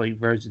this like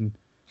version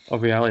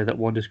of reality that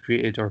Wanda's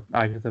created, or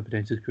Agatha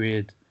potentially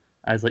created,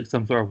 as like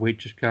some sort of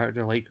waitress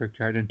character, like her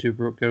character in Two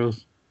Broke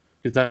Girls?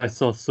 Because I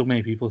saw so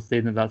many people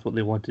saying that that's what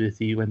they wanted to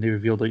see when they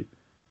revealed like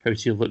how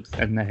she looks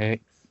in the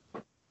Hex.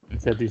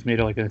 Instead, they just made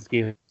her like an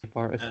escape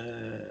artist.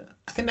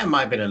 I think that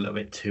might have been a little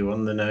bit too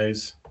on the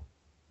nose.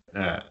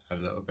 A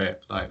little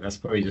bit. Like, that's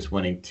probably just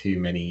wanting too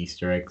many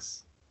Easter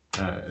eggs,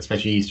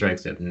 especially Easter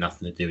eggs that have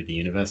nothing to do with the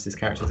universe this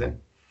character's in.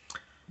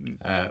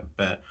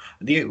 But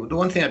the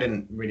one thing I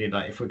didn't really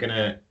like, if we're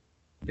gonna,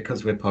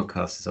 because we're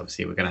podcasters,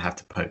 obviously we're gonna have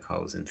to poke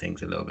holes in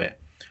things a little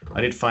bit.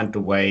 I did find the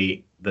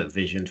way that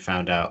Vision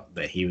found out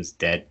that he was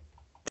dead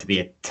to be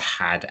a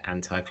tad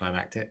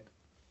anticlimactic,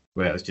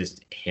 where it was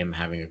just him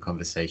having a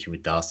conversation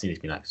with Darcy and he's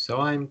been like,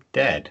 "So I'm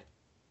dead."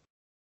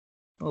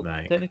 Well,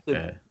 like,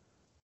 technically,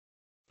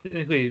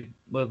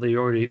 well,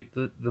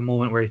 the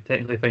moment where he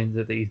technically finds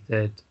out that he's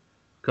dead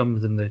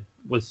comes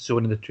was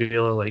shown in the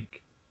trailer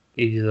like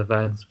ages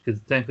advance,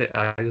 because technically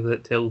Agatha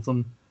tells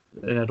him,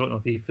 and I don't know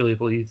if he fully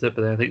believes it,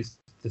 but then I think it's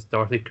just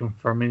Darcy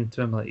confirming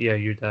to him like, "Yeah,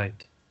 you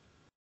died."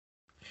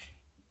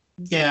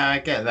 Yeah, I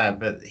get that,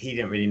 but he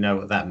didn't really know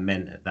what that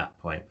meant at that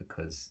point,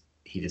 because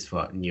he just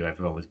knew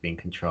everyone was being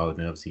controlled,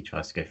 and obviously he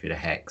tries to go through the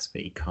Hex,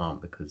 but he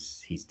can't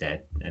because he's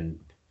dead. And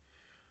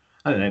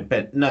I don't know,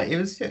 but no, it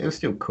was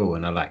still cool,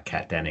 and I like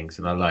Kat Dennings,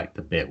 and I liked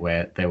the bit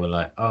where they were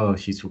like, "Oh,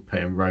 she's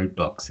putting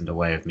roadblocks in the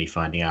way of me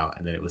finding out,"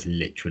 and then it was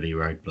literally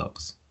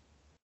roadblocks.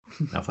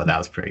 I thought that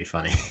was pretty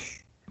funny.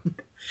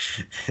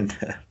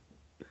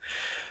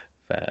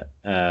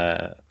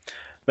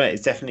 But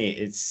it's definitely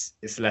it's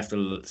left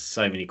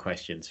so many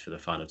questions for the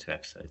final 2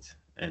 episodes,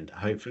 and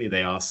hopefully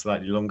they are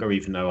slightly longer.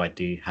 Even though I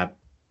do have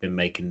been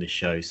making the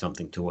show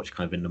something to watch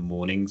kind of in the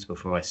mornings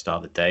before I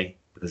start the day,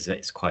 because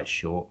it's quite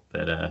short.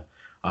 But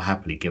I'll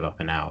happily give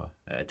up an hour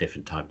at a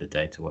different time of the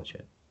day to watch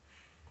it.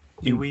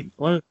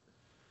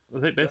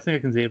 The best thing I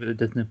can say about the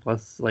Disney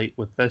Plus, like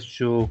with this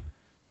show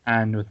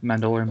and with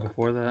Mandalorian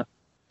before that,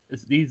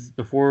 is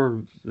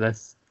before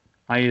this,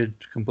 I had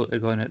completely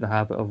gone out the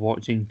habit of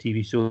watching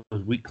TV shows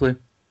weekly.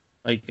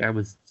 Like I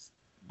was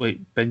like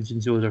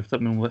binging shows or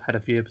something had a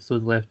few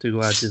episodes left to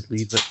go. I'd just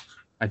leave it.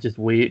 I'd just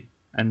wait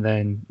and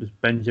then just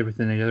binge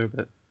everything together.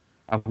 But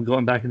I've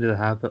gotten back into the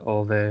habit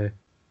of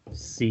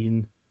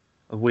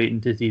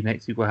waiting to see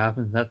next week what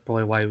happens. That's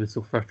probably why it was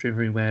so frustrating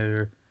for me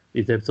where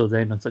these episodes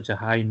end on such a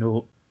high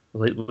note,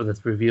 like with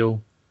this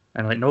reveal,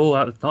 and like, no,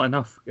 that's not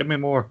enough. Give me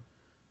more,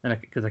 and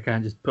because I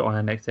can't just put on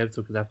the next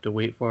episode because I have to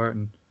wait for it.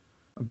 And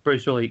I'm pretty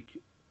sure like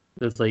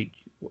there's like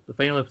the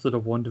final episode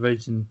of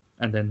WandaVision,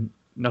 and then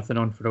nothing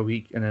on for a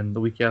week, and then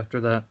the week after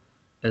that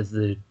is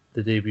the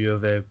debut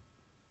of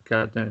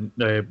Captain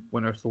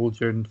Winter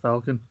Soldier and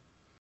Falcon.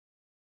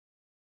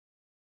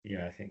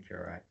 Yeah, I think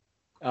you're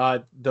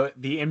right.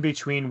 The in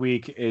between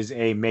week is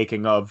a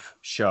making of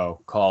show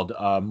called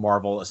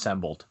Marvel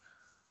Assembled,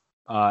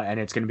 and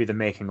it's going to be the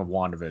making of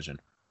WandaVision.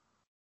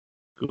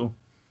 Cool.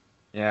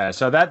 Yeah,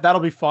 so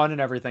that'll be fun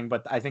and everything.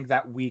 But I think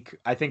that week,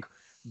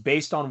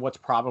 based on what's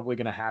probably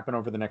going to happen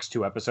over the next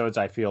 2 episodes,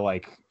 I feel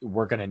like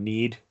we're going to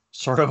need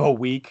sort of a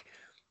week,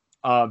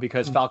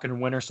 because Falcon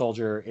and Winter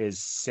Soldier is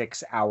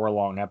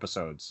 6-hour-long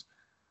episodes.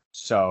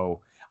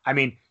 So I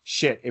mean,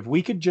 shit, if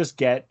we could just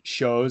get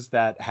shows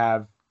that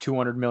have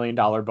 $200 million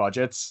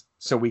budgets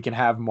so we can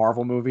have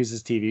Marvel movies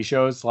as TV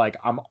shows, like,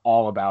 I'm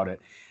all about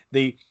it.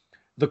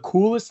 The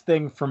coolest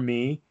thing for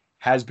me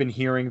has been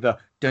hearing the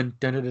dun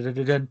dun dun dun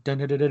dun dun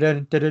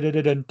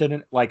dun dun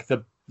dun, like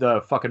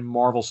the fucking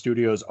Marvel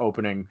Studios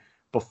opening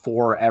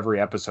before every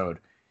episode.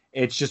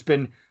 It's just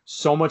been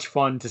so much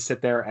fun to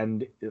sit there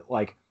and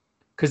like,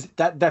 because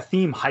that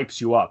theme hypes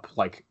you up,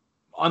 like,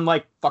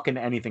 unlike fucking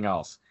anything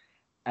else.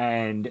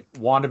 And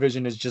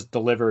WandaVision is just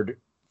delivered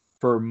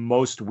for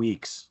most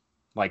weeks,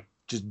 like,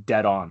 just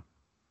dead on.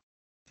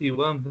 See,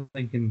 what I'm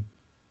thinking,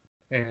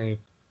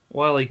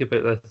 what I like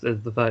about this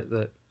is the fact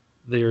that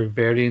they're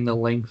varying the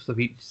lengths of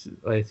each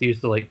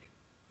series to like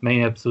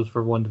 9 episodes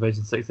for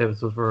WandaVision, 6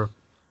 episodes for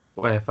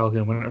Falcon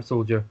and Winter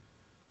Soldier.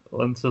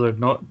 And so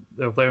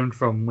they've learned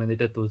from when they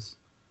did those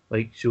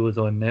like shows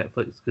on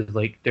Netflix, because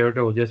like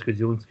Daredevil, Jessica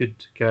Jones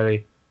could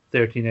carry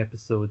 13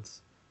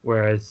 episodes,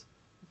 whereas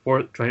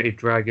for trying to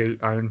drag out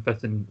Iron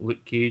Fist and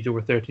Luke Cage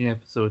over 13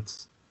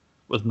 episodes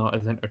was not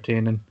as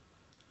entertaining.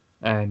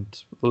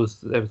 And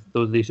those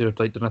they should have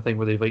like done a thing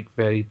where they like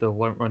varied the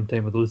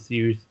runtime of those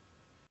series.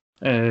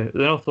 Then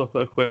also I've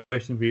got a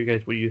question for you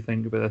guys. What do you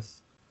think about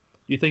this?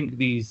 Do you think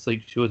these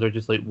like shows are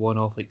just like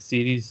one-off like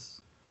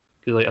series?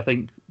 Because like I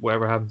think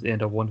whatever happens at the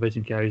end of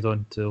WandaVision carries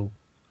on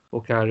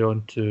will carry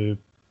on to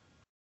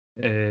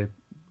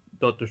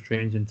Doctor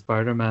Strange and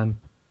Spider-Man.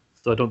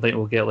 So I don't think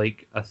we'll get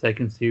like a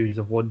second series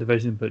of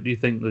WandaVision. But do you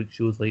think like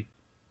shows like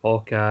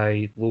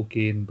Hawkeye,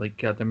 Loki, and like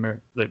Captain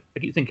America, like I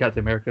keep saying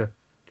Captain America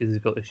because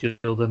he's got the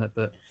shield in it,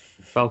 but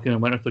Falcon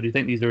and Winter Soldier, do you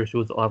think these are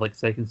shows that will have like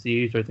second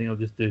series, or do you think they'll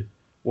just do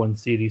one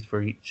series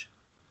for each?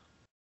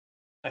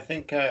 I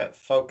think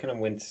Falcon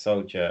and Winter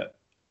Soldier,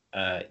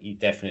 you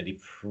definitely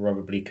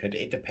probably could.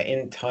 It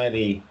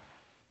entirely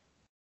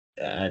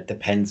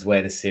depends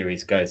where the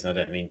series goes. And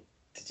I don't mean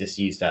to just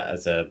use that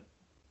as a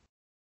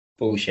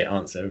bullshit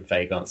answer, a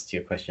vague answer to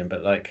your question,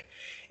 but like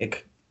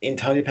it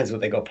entirely depends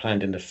what they got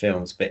planned in the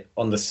films. But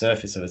on the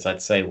surface of it,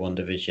 I'd say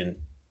WandaVision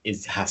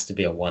has to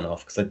be a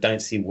one-off, because I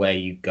don't see where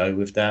you go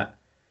with that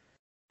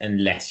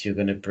unless you're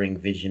going to bring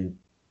Vision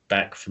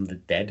back from the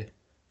dead.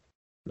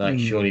 Like,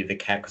 surely the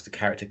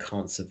character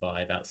can't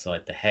survive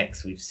outside the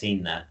Hex. We've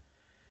seen that.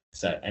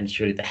 So, and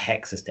surely the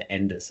Hex has to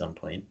end at some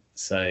point.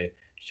 So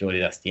surely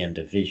that's the end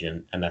of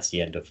Vision, and that's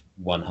the end of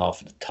one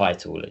half of the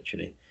title,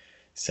 literally.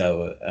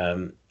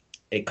 So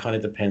it kind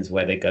of depends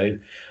where they go.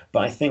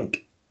 But I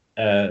think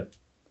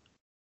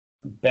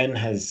Ben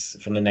has,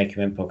 from the Naked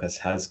Men podcast,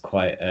 has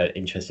quite an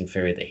interesting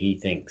theory that he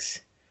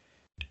thinks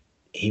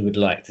he would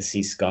like to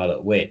see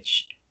Scarlet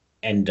Witch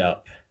end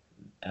up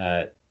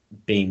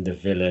being the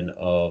villain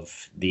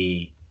of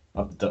the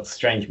Doctor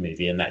Strange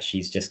movie, and that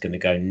she's just going to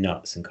go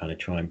nuts and kind of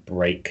try and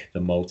break the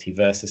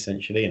multiverse,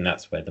 essentially, and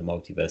that's where the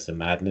Multiverse of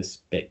Madness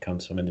bit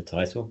comes from in the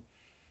title.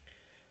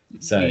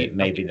 So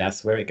maybe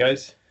that's where it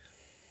goes.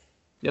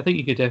 Yeah, I think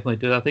you could definitely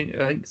do that.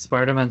 I think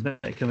Spider-Man's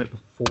meant to come out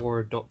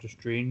before Doctor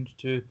Strange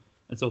too,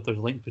 and so if there's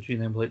links between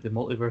them, like the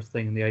multiverse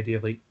thing and the idea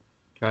of like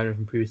characters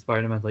from previous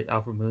Spider-Man, like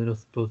Alfred Molina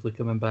supposedly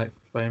coming back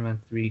for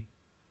Spider-Man 3.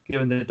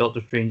 Given that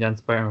Doctor Strange and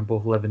Spider-Man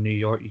both live in New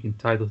York, you can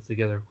tie those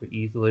together quite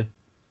easily.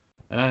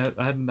 And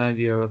I had an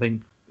idea I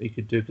think you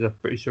could do, because I'm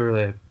pretty sure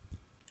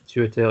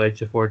Chiwetel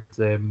Ejiofor's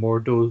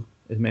Mordo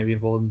is maybe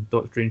involved in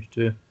Doctor Strange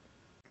too.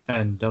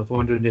 And I was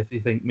wondering if you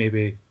think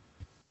maybe,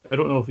 I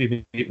don't know if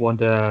you make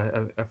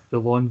Wanda a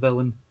full-on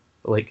villain,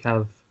 but like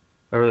have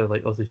her,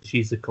 like, also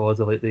she's the cause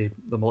of like the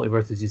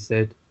multiverse, as you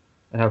said,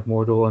 and have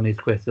Mordo on his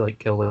quest to like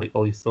kill like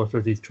all these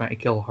sorcerers. He's trying to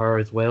kill her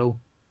as well.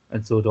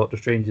 And so Doctor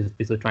Strange is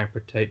basically trying to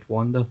protect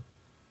Wanda.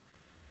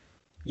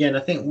 Yeah, and I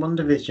think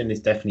WandaVision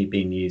is definitely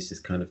being used as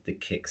kind of the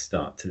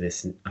kickstart to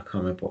this. I can't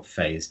remember what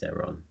phase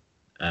they're on.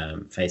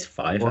 Phase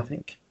 5, 4. I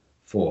think.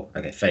 4.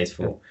 Okay, phase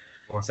 4.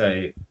 4.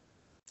 So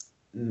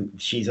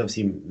she's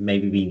obviously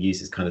maybe being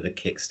used as kind of the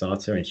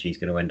Kickstarter, and she's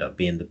going to end up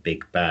being the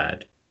big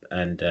bad,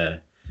 and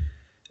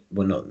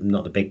well,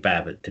 not the big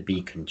bad, but to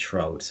be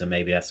controlled. So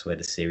maybe that's where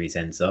the series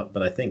ends up.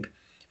 But I think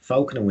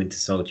Falcon and Winter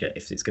Soldier,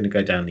 if it's going to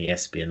go down the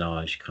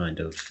espionage kind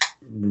of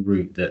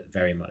route that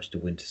very much the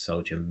Winter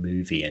Soldier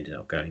movie ended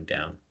up going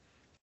down,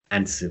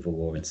 and Civil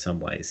War in some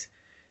ways,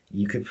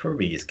 you could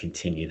probably just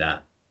continue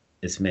that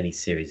as many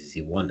series as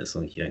you want, as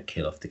long as you don't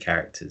kill off the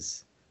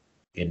characters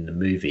in the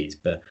movies.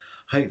 But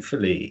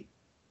hopefully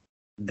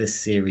this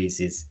series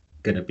is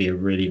going to be a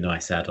really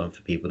nice add-on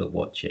for people that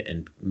watch it,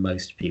 and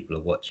most people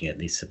are watching it.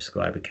 The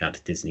subscriber count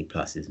to Disney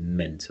Plus is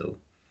mental.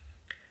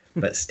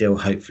 But still,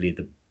 hopefully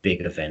the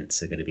big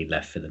events are going to be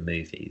left for the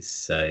movies.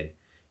 So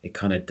it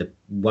kind of,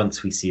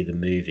 once we see the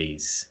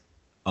movies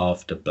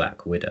after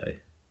Black Widow,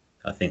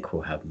 I think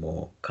we'll have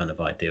more kind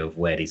of idea of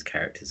where these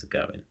characters are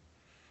going.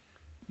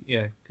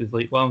 Yeah, because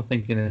like what I'm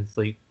thinking is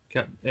like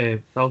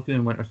Falcon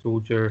and Winter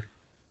Soldier,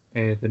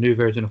 the new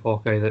version of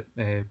Hawkeye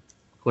that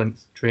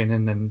Clint's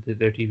training, and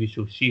their TV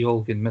show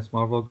She-Hulk and Miss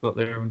Marvel got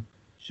their own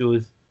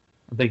shows.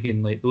 I'm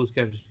thinking like those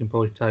characters can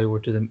probably tie over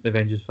to the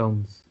Avengers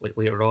films like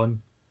later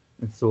on,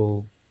 and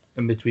so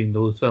in between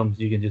those films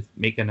you can just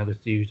make another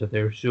series of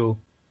their show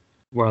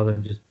rather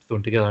than just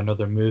throwing together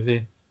another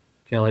movie.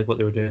 Kind of like what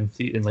they were doing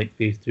in like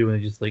Phase 2, when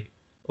they're just like,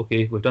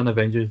 okay, we've done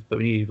Avengers, but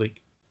we need to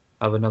like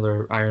have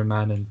another Iron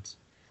Man and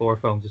Thor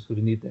film just because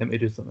we need them to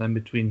do something in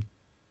between.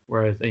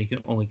 Whereas you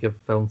can only give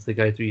films to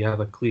guys where you have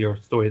a clear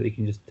story that you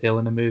can just tell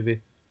in a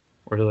movie,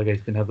 or the other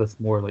guys can have this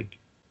more like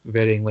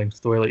varying length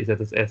story, like you said,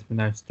 this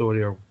espionage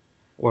story, or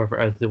whatever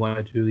it is they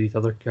want to do these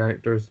other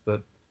characters.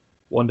 But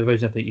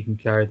WandaVision, I think you can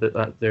carry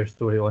that's their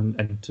story on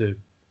into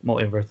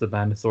Multiverse of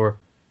Madness, or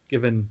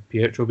given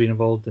Pietro being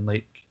involved and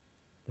like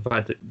the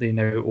fact that they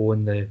now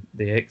own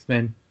the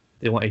X-Men,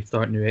 they want to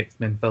start new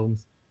X-Men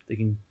films, they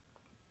can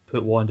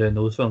put Wanda in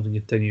those films and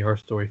continue her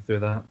story through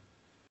that.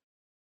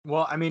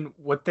 Well, I mean,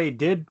 what they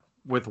did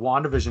with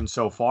WandaVision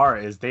so far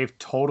is they've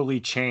totally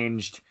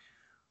changed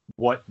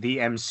what the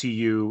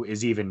MCU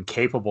is even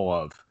capable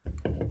of.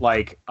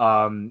 Like,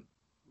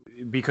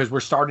 because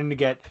we're starting to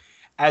get,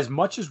 as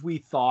much as we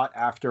thought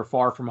after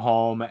Far From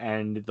Home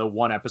and the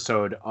one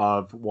episode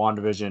of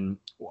WandaVision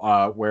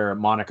where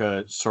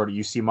Monica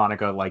you see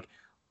Monica like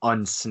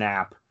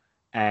unsnap,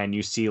 and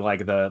you see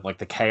like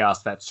the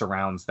chaos that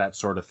surrounds that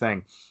sort of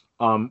thing.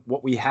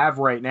 What we have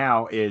right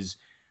now is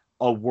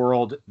a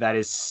world that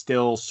is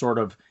still sort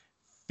of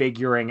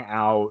figuring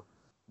out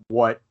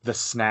what the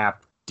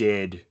snap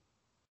did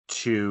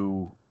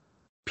to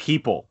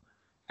people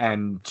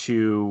and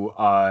to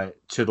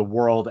the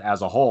world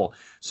as a whole.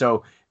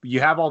 So you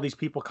have all these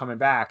people coming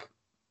back,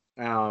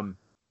 and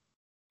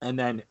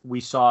then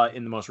we saw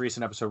in the most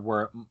recent episode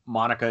where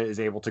Monica is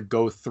able to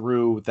go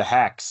through the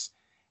hex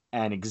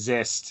and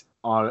exist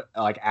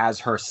like as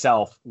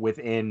herself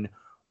within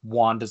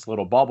Wanda's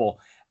little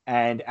bubble.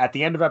 And at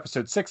the end of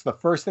episode 6, the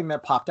first thing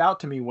that popped out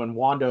to me when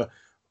Wanda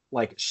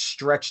like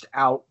stretched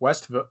out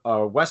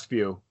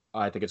Westview,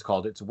 I think it's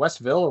called, it's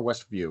Westville or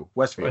Westview?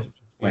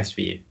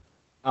 Westview.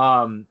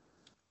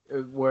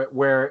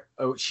 Where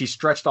she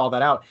stretched all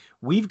that out.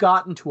 We've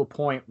gotten to a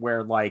point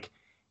where like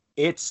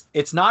it's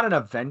not an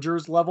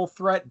Avengers level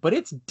threat, but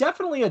it's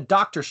definitely a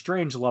Doctor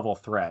Strange level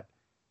threat.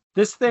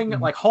 This thing,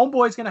 like,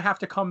 Homeboy's going to have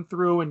to come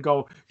through and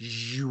go,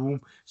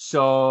 zoom.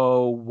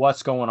 So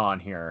what's going on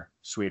here,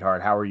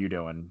 sweetheart? How are you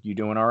doing? You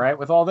doing all right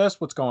with all this?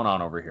 What's going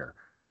on over here?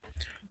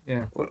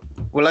 Yeah.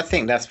 Well, I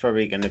think that's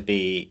probably going to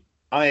be...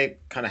 I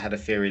kind of had a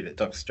theory that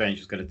Doctor Strange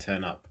was going to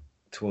turn up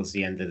towards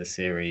the end of the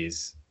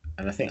series,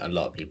 and I think a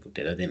lot of people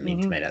did. I didn't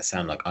mean to make that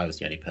sound like I was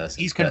the only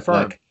person. He's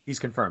confirmed. He's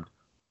confirmed.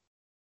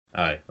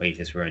 Oh, well, you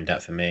just ruined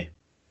that for me.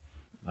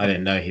 I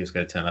didn't know he was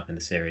going to turn up in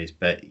the series,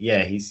 but yeah,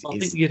 I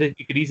think you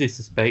could easily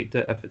suspect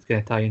it if it's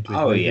going to tie into.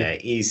 Oh yeah,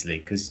 easily,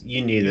 because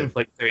you knew that.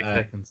 Like 30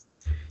 seconds.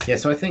 Yeah,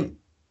 so I think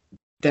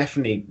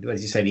definitely,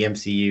 as you say, the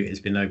MCU has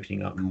been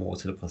opening up more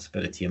to the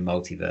possibility of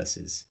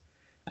multiverses,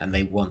 and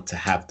they want to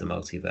have the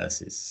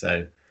multiverses.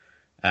 So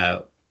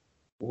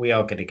we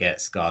are going to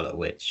get Scarlet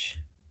Witch,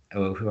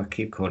 who I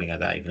keep calling her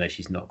that, even though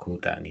she's not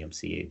called that in the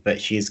MCU,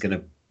 but she is going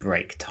to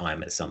break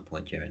time at some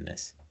point during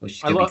this, or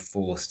she's going to be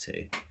forced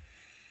to.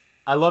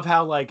 I love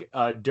how like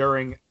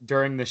during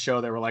the show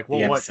they were like,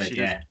 well, what? She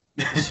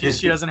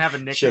doesn't have a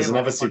nickname. She doesn't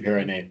have a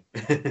superhero name.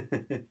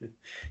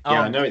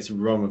 I know it's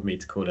wrong of me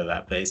to call her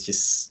that, but it's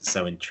just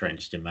so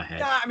entrenched in my head.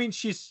 Yeah, I mean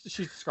she's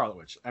Scarlet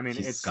Witch. I mean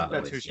that's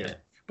who she is.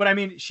 But I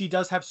mean she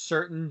does have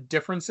certain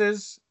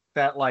differences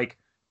that like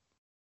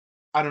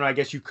I don't know. I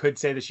guess you could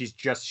say that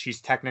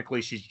she's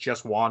technically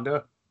just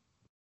Wanda.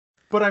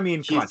 But I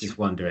mean, she's just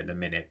Wanda at the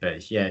minute.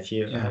 But yeah, if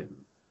you. Yeah.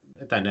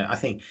 I don't know. I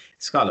think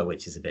Scarlet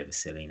Witch is a bit of a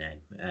silly name,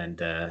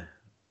 and I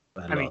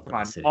mean, come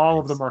on, all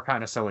of them are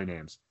kind of silly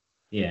names.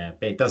 Yeah,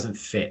 but it doesn't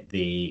fit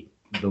the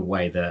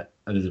way that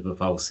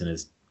Elizabeth Olsen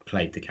has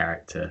played the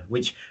character.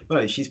 Which,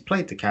 well, she's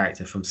played the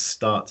character from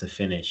start to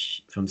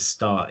finish, from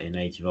start in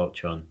Age of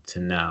Ultron to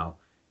now,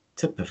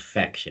 to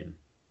perfection.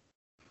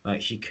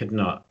 Like she could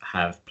not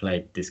have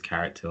played this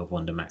character of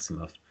Wanda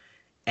Maximoff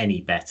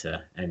any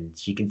better. And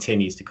she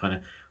continues to kind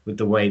of, with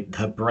the way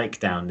her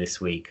breakdown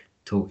this week,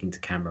 talking to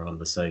camera on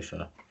the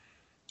sofa,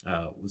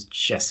 was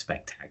just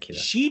spectacular.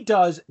 She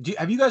does.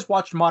 Have you guys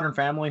watched Modern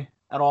Family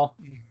at all?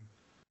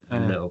 A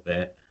little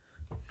bit.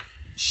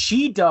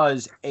 She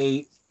does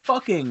a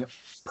fucking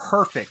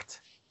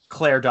perfect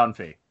Claire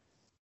Dunphy.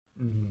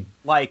 Mm-hmm.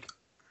 Like,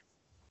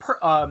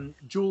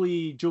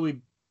 Julie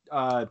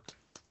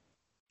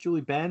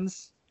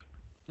Benz?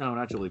 No,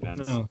 not Julie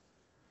Benz. No,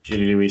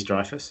 Julie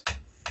Louis-Dreyfus.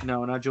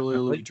 No, not Julie I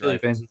Louis think Julie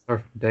Dreyfus. Benz is her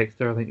from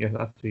Dexter. I think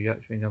that's who you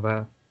actually know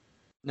about.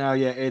 No,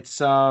 yeah, it's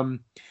well,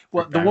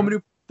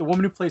 the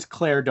woman who plays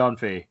Claire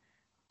Dunphy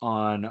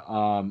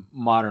on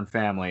Modern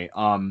Family.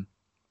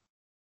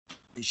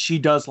 She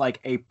does like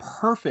a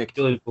perfect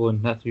Julie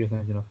Bowen, that's who you're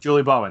thinking of.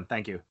 Julie Bowen.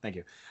 Thank you.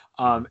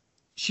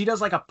 She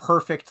does like a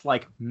perfect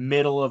like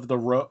middle of the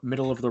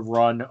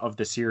run of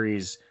the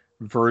series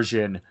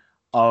version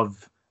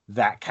of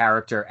that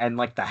character, and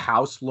like the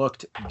house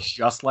looked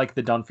just like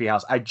the Dunphy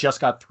house. I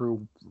just got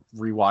through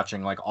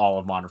rewatching like all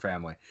of Modern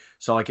Family,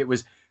 so like it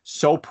was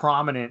so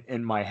prominent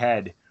in my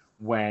head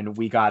when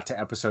we got to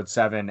episode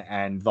 7,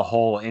 and the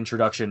whole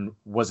introduction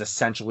was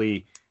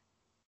essentially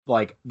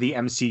like the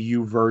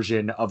MCU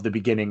version of the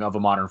beginning of a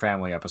Modern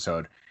Family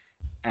episode.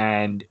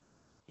 And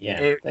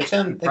yeah, they've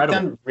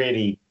done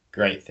really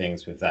great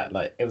things with that.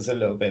 Like, it was a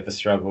little bit of a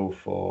struggle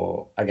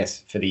for, I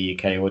guess, for the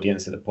UK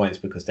audience at the points,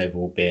 because they've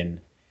all been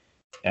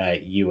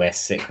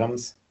US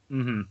sitcoms.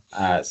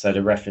 Mm-hmm. So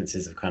the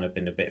references have kind of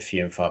been a bit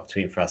few and far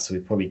between for us. So we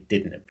probably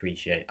didn't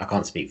appreciate. I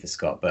can't speak for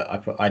Scott, but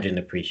I didn't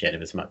appreciate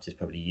it as much as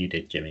probably you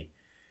did, Jimmy.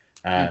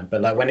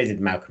 But like when they did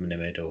Malcolm in the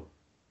Middle,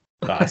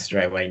 I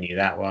straight away knew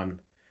that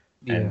one,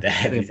 and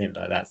everything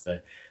like that. So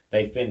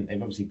they've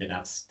obviously been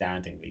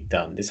outstandingly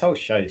done. This whole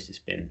show's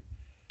just been.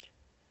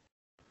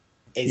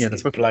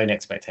 It's blown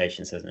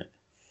expectations, hasn't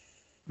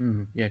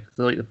it? Yeah, because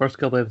like the first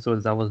couple of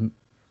episodes, I wasn't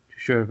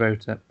sure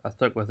about it. I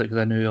stuck with it because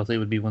I knew it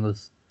would be one of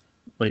those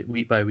like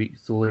week by week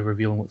slowly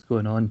revealing what's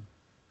going on.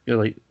 You know,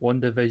 like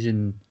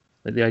WandaVision,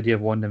 like the idea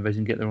of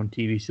WandaVision get their own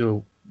TV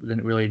show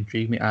didn't really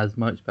intrigue me as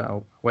much, but I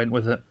went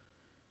with it.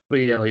 But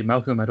yeah, like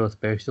Malcolm in the Middle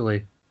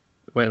especially,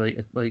 where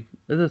like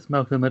is this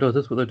Malcolm in the Middle? Is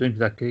this what they're doing?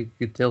 Because I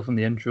could tell from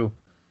the intro,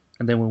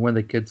 and then when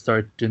the kids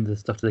started doing this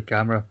stuff to the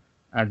camera,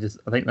 I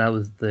think that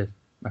was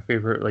my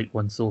favorite like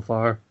one so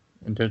far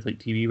in terms of like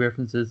TV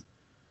references.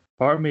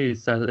 Part of me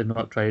is sad that they've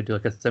not tried to do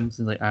like a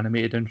Simpsons like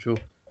animated intro,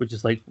 which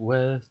is like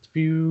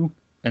Westview,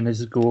 and they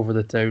just go over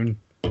the town,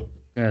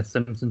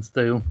 Simpsons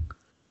style.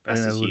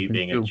 That's just you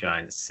being a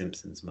giant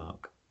Simpsons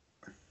mark.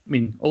 I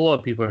mean, a lot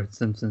of people are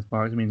Simpsons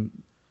marks. I mean,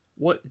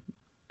 what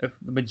if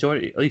the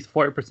majority, at least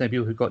 40% of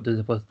people who got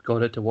Disney Plus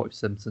got it to watch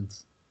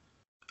Simpsons?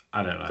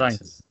 I don't like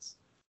Simpsons.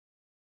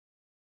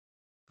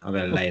 I'm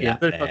going to lay that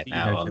there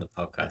now on the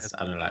podcast.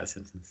 I don't like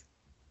Simpsons.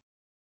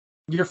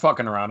 You're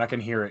fucking around. I can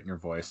hear it in your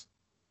voice.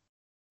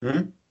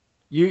 Hmm?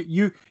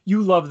 You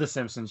love The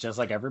Simpsons just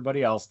like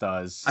everybody else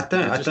does. I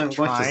don't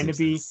watch The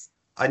Simpsons.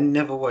 I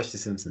never watched The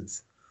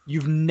Simpsons.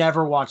 You've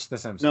never watched The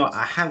Simpsons? No,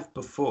 I have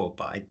before,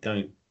 but I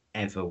don't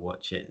ever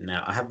watch it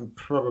now. I haven't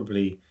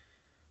probably,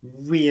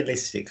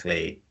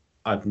 realistically,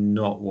 I've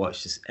not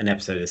watched an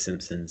episode of The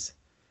Simpsons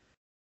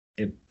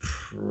in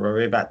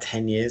probably about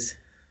 10 years.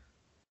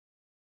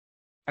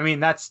 I mean,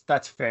 that's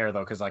fair though,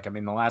 because like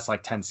the last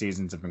like 10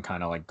 seasons have been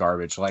kind of like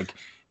garbage. Like,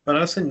 but I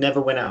also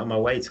never went out of my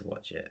way to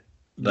watch it.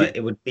 Like,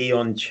 it would be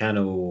on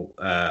channel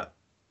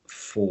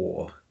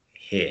 4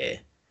 here,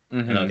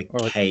 and I'd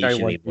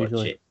occasionally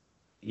watch it.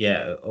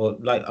 Yeah, or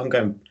like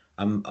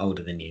I'm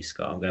older than you,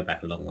 Scott. I'm going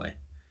back a long way.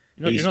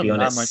 It used to be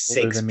on at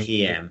 6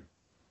 p.m.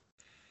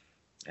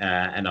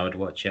 And I would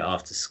watch it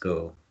after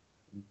school.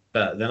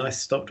 But then I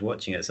stopped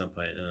watching it at some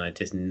point, and I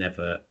just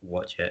never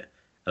watch it.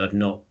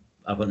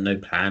 I've got no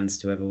plans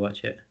to ever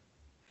watch it.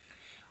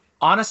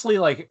 Honestly,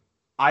 like,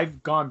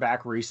 I've gone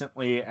back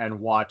recently and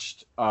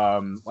watched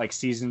like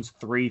seasons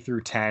 3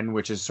 through 10,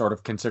 which is sort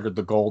of considered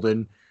the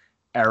golden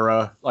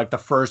era, like the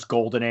first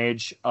golden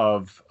age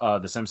of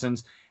The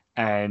Simpsons,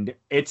 and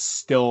it's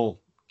still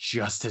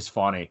just as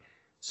funny.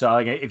 So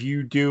like if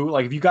you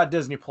got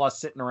Disney Plus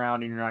sitting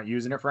around and you're not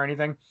using it for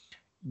anything,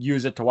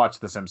 use it to watch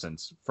The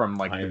Simpsons from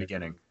like the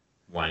beginning.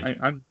 Why?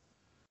 I'm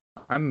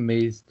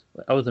amazed.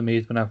 I was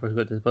amazed when I first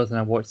got Disney Plus and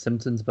I watched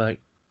Simpsons back.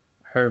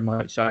 How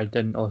much I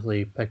didn't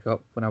obviously pick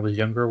up when I was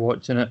younger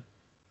watching it,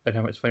 and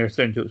how much funnier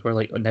certain jokes were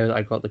like now that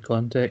I got the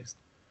context,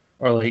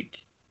 or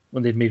like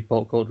when they'd made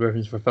pop culture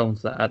references for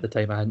films that at the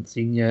time I hadn't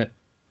seen yet,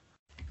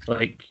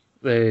 like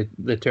the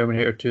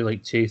Terminator 2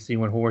 like chase scene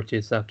when Homer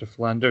chased after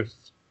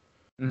Flanders.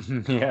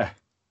 Yeah.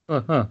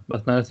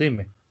 That's not seen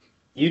me.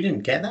 You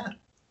didn't get that?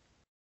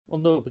 Well,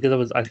 no,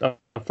 because I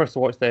first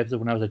watched the episode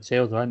when I was a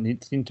child, so I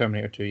hadn't seen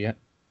Terminator 2 yet.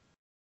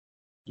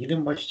 You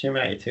didn't watch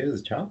Terminator 2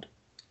 as a child?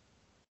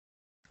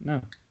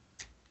 No,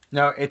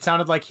 it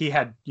sounded like he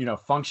had,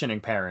 functioning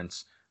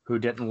parents who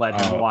didn't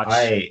let him watch.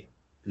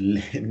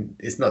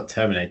 It's not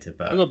Terminator,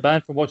 but I got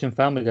banned from watching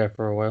Family Guy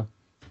for a while.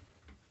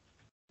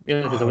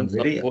 Yeah,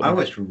 really? I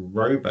watched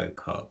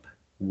RoboCop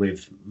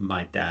with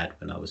my dad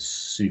when I was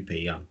super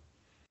young.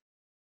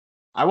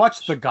 I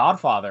watched The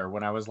Godfather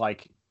when I was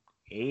like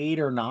 8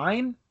 or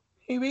 9,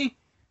 maybe.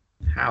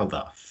 How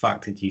the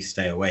fuck did you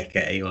stay awake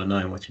at 8 or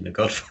 9 watching The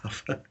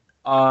Godfather?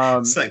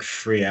 Um, It's like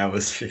 3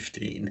 hours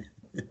 15.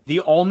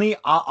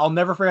 I'll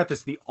never forget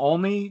this. The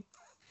only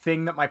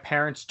thing that my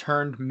parents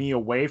turned me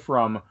away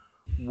from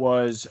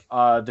was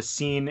the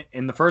scene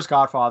in the first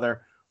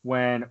Godfather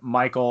when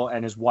Michael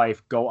and his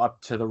wife go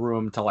up to the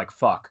room to like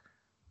fuck.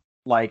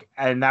 Like,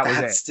 and that was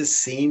That's it. the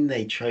scene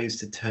they chose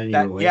to turn you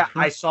That, away yeah,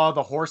 from. I saw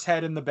the horse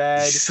head in the You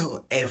bed.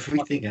 saw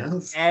everything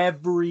else.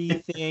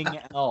 Everything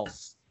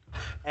else.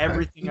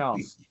 Everything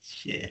else.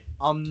 Shit.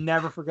 I'll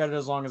never forget it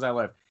as long as I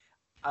live.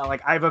 I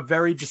have a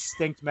very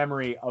distinct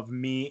memory of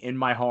me in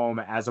my home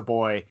as a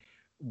boy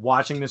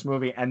watching this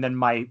movie, and then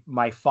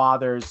my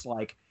father's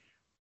like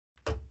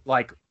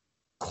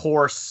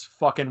coarse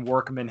fucking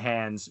workman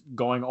hands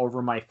going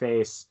over my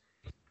face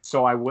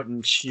so I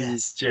wouldn't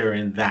Just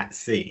during that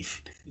scene.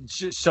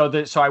 so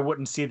I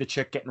wouldn't see the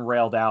chick getting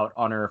railed out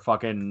on her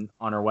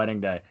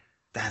wedding day.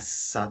 That's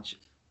such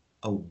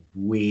a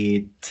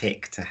weird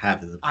tick to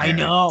have as a I parent.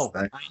 know, It's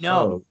like, I know.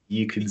 oh,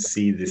 you can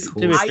see this To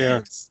be horse.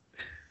 fair,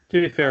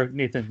 To be fair,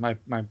 Nathan, my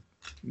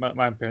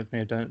parents may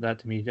have done that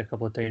to me a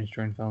couple of times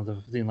during films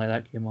if a scene like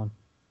that came on.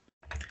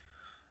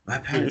 My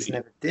parents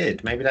never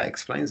did. Maybe that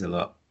explains a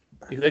lot.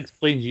 It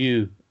explains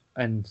you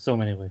in so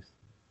many ways.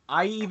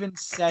 I even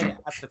said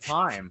at the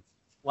time,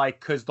 like,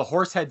 because the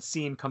horse head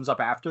scene comes up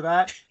after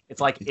that.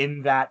 It's like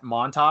in that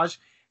montage,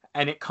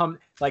 and it comes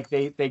like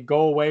they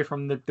go away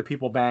from the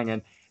people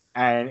banging,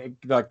 and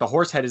like the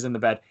horse head is in the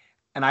bed.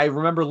 And I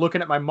remember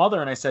looking at my mother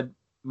and I said,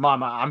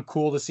 "Mom, I'm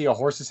cool to see a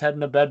horse's head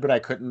in a bed, but I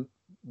couldn't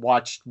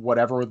watch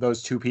whatever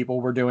those two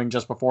people were doing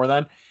just before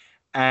then."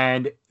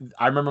 And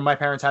I remember my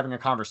parents having a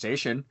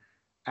conversation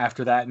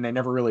after that, and they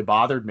never really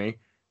bothered me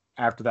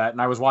after that.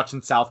 And I was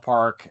watching South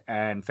Park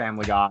and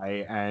Family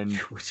Guy, and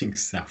Watching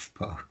South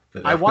Park.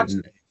 But I watched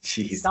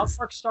Jesus. South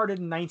Park started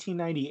in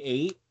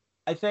 1998,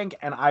 I think,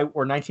 or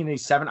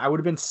 1987. I would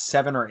have been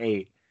 7 or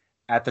 8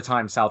 at the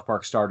time South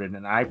Park started,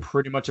 and I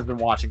pretty much have been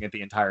watching it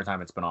the entire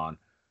time it's been on.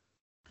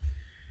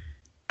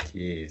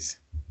 Jeez.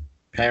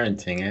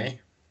 Parenting, eh?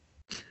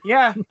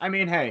 Yeah, I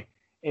mean, hey,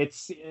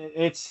 it's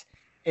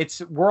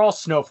we're all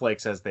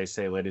snowflakes, as they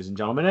say, ladies and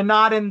gentlemen, and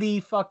not in the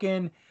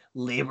fucking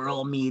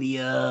liberal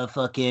media,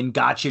 fucking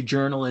gotcha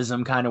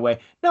journalism kind of way.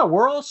 No,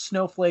 we're all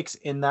snowflakes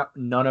in that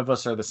none of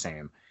us are the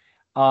same.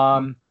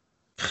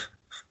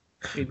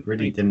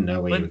 Really didn't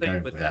know where you One were thing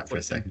going with with that for a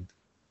watching- second.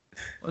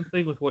 One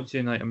thing with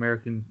watching like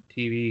American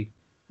TV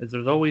is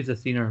there's always a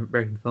scene in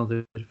American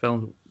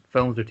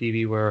films or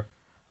TV where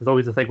there's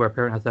always a thing where a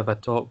parent has to have a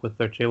talk with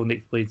their child and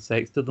explain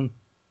sex to them.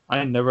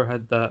 I never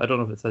had that. I don't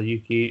know if it's a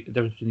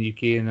difference between the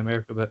UK and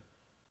America, but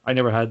I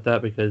never had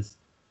that because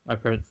my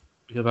parents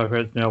knew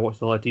I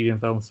watched a lot of TV and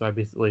films, so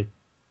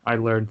I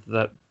learned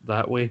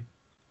that way,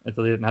 and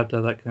so they didn't have to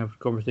have that kind of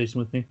conversation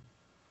with me.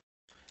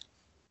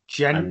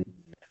 Never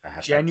had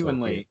that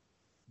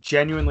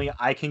Genuinely,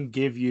 I can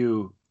give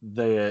you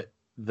the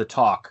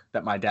talk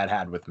that my dad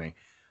had with me.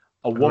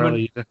 A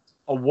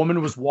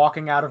woman was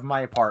walking out of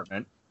my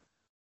apartment.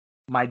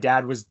 My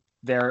dad was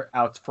there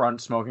out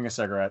front smoking a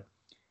cigarette,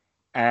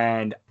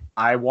 and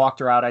I walked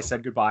her out. I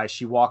said goodbye.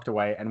 She walked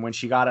away, and when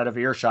she got out of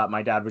earshot,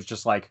 my dad was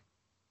just like,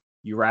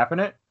 "You wrapping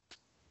it?"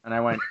 And I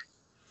went,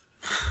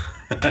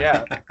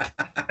 "Yeah,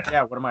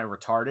 yeah. What am I,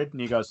 retarded?" And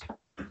he goes,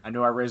 I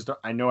know I raised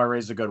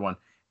a good one."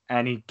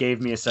 And he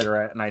gave me a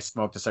cigarette, and I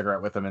smoked a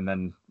cigarette with him, and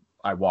then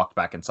I walked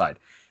back inside.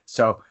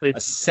 So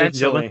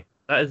essentially,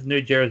 that is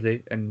New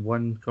Jersey in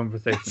one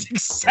conversation. that's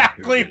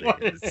exactly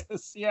what it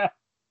is. Yeah.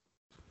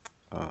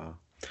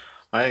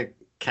 I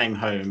came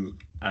home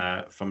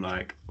from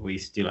we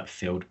used to do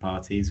field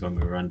parties when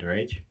we were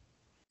underage,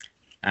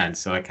 and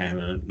so I came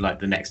home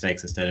the next day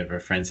because I stayed over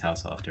a friend's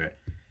house after it,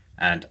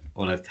 and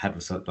all I had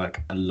was a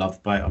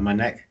love bite on my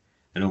neck,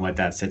 and all my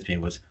dad said to me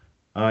was,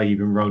 "Oh, you've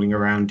been rolling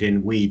around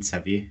in weeds,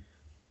 have you?"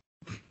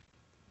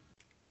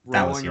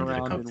 That was Rolling the end of the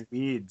around in conversation.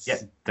 weeds. Yeah,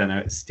 don't know.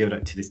 It's still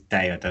to this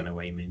day, I don't know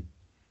what you mean.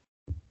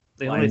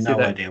 They I only had say no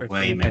that idea for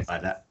what you meant by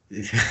that.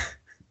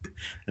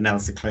 And that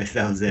was the close.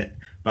 That was it.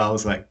 But I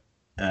was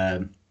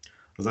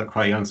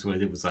quite young, so what I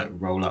did was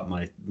roll up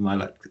my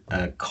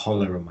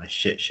collar on my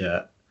shit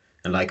shirt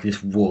and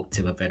just walk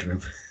to my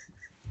bedroom.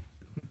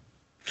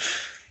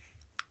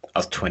 I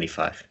was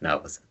 25. No, I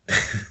wasn't.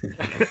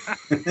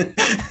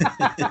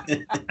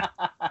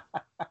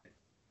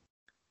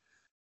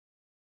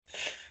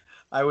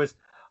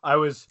 I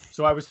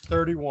was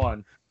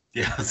 31,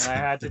 Yeah. and I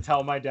had to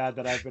tell my dad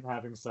that I've been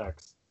having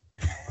sex.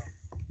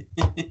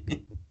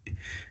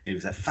 He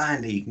was like,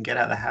 "Finally, you can get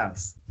out of the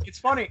house." It's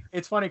funny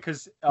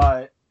because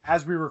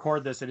as we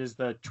record this, it is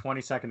the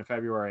 22nd of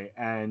February,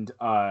 and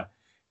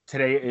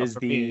today is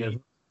the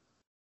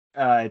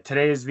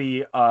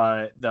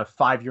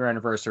 5-year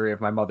anniversary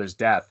of my mother's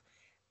death.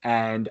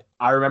 And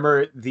I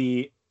remember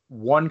the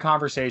one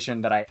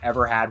conversation that I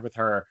ever had with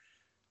her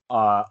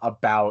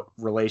about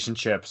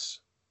relationships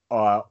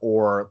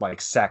or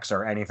sex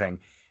or anything,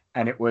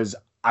 and it was,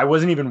 I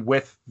wasn't even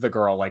with the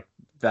girl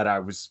that I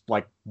was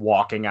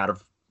walking out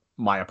of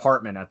my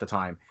apartment at the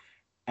time.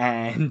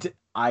 And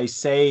I'm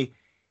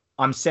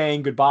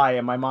saying goodbye,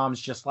 and my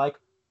mom's just like,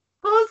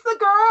 "Who's the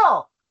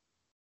girl?"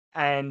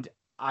 And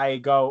I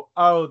go,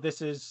 "Oh,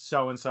 this is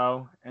so and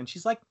so," and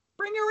she's like,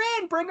 "Bring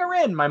her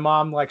in." My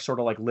mom like sort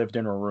of like lived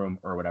in her room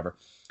or whatever,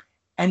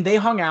 and they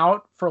hung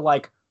out for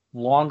like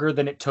longer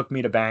than it took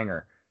me to bang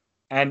her,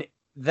 and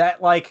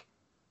that like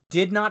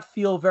did not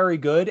feel very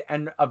good.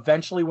 And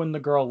eventually, when the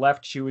girl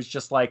left, she was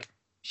just like,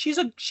 "She's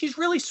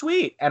really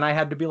sweet," and I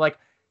had to be like,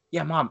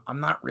 "Yeah, Mom, I'm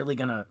not really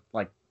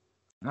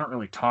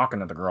talking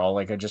to the girl.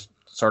 Like, I just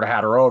sort of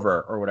had her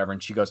over or whatever."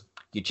 And she goes,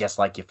 "You're just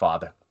like your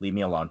father. Leave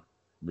me alone.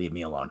 Leave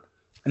me alone."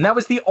 And that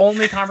was the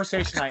only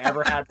conversation I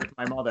ever had with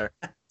my mother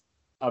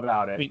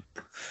about it. Wait,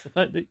 the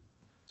fact that,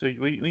 so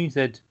when you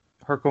said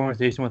her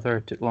conversation with her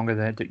took longer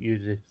than it took you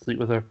to sleep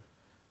with her,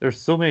 there's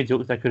so many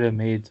jokes I could have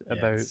made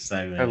about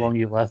so how long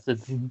you lasted.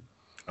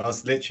 I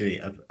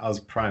was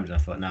primed and I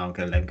thought, now I'm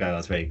going to let go. I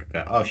was ready to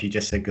go. Oh, she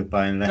just said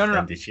goodbye and left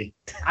then, did she?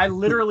 I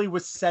literally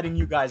was setting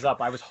you guys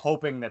up. I was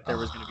hoping that there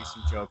was going to be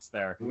some jokes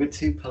there. We were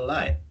too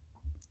polite.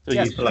 So,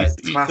 Yes,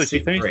 so she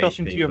finished British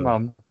talking to your people.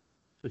 mum.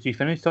 So she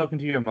finished talking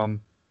to your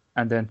mum,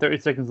 and then 30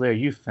 seconds later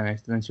you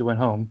finished, and then she went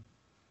home.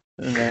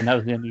 And then that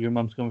was the end of your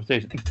mum's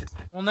conversation.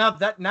 Well, now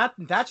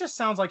that just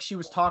sounds like she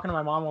was talking to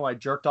my mom while I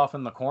jerked off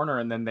in the corner,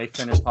 and then they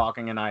finished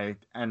talking, and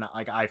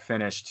I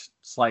finished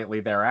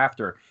slightly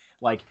thereafter.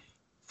 Like,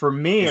 for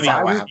me, Is if that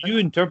I what was, happened? You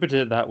interpreted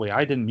it that way.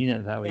 I didn't mean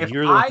it that way. If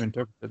You're the one I- who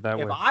interpreted it that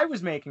if way. I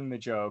was making the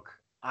joke,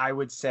 I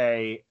would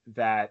say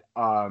that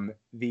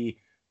the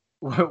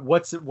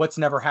what's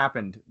never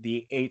happened,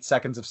 the 8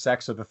 seconds of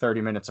sex or the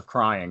 30 minutes of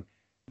crying,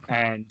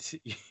 and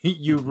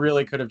you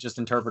really could have just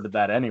interpreted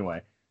that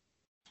anyway.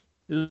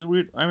 It was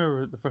weird. I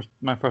remember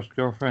my first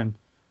girlfriend.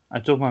 I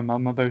told my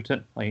mum about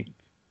it like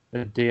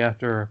the day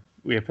after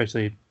we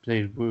officially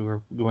said we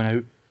were going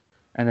out,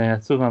 and then I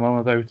told my mum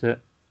about it,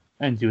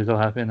 and she was all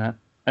happy in that.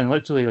 And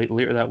literally, like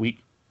later that week,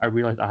 I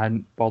realized I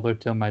hadn't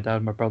bothered telling my dad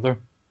and my brother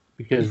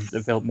because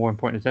it felt more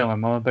important to tell my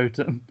mum about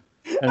it. And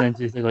then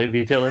she said, "Like, if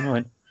you tell him," I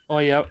went, oh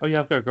yeah,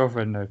 I've got a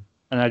girlfriend now,"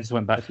 and I just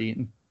went back to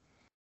eating.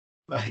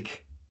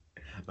 Like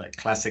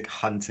classic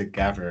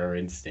hunter-gatherer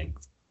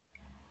instinct.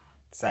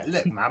 It's like,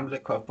 look, Mum,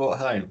 look what I brought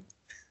home.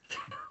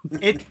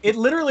 It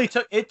literally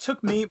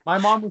took me. My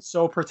mom was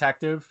so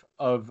protective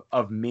of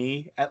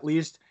me, at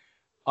least,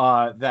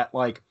 that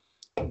like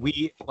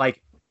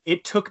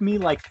it took me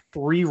like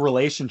 3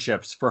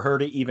 relationships for her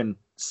to even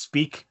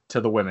speak to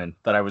the women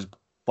that I was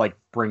like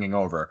bringing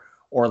over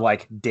or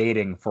like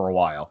dating for a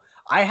while.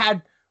 I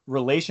had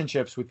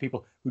relationships with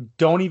people who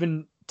don't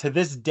even, to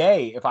this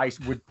day, if I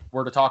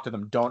were to talk to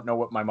them, don't know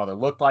what my mother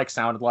looked like,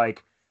 sounded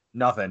like,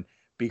 nothing,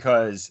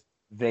 because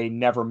they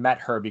never met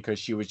her, because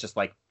she was just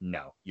like,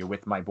 "No, you're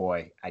with my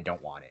boy. I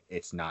don't want it.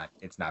 It's not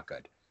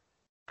good.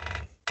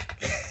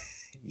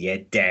 You're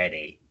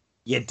dirty.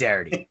 You're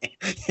dirty.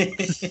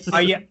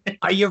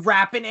 Are you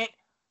wrapping it?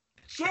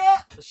 Yeah."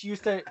 She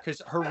used to,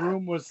 because her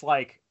room was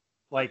like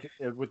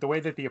with the way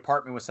that the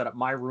apartment was set up,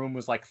 my room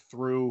was like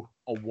through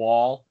a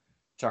wall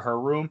to her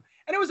room,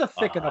 and it was a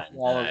thick enough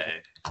wall. No.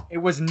 It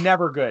was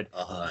never good.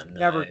 Oh, no.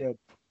 Never good.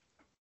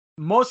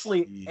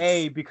 Mostly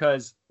Jeez.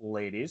 because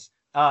ladies.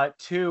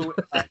 2,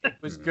 it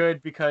was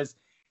good because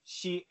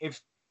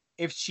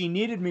if she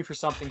needed me for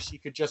something, she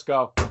could just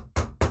go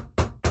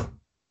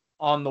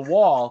on the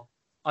wall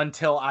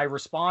until I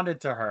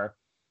responded to her.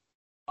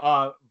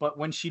 But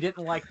when she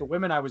didn't like the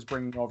women I was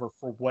bringing over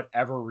for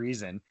whatever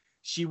reason,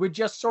 she would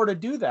just sort of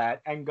do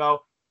that and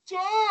go,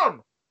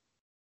 "Jim,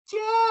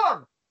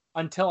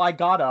 until I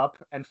got up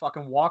and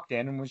fucking walked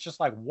in and was just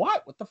like,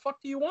 What the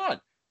fuck do you want?"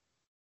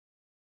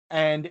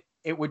 And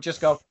it would just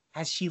go,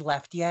 "Has she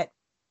left yet?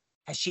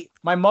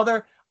 My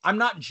mother," I'm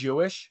not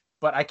Jewish,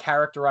 but I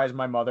characterize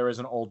my mother as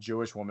an old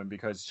Jewish woman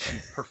because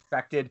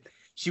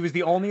she was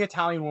the only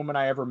Italian woman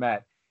I ever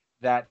met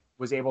that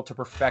was able to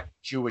perfect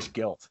Jewish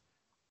guilt.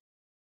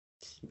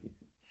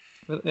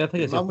 I think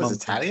it's Mum was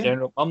just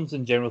Italian? mums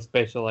in general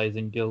specialize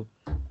in guilt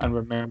and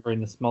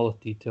remembering the smallest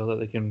detail that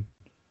we can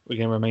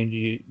remind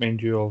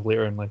you of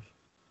later in life.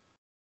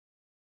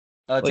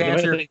 To Like the amount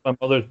answer of things my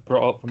mother's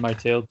brought up from my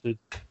childhood,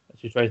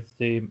 she tries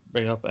to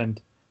bring up,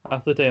 and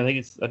half the time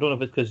I don't know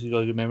if it's because she's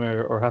got a good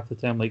memory, or half the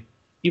time like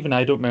even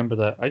I don't remember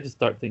that. I just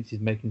start thinking she's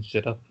making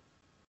shit up.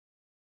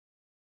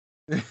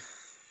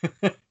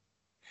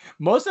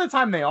 most of the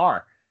time they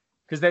are,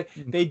 because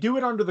they do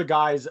it under the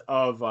guise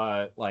of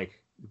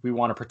like, we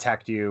want to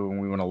protect you and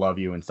we want to love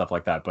you and stuff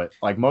like that. But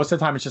like most of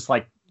the time it's just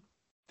like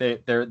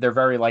they're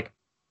very like,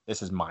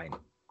 "This is mine,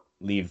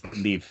 leave,"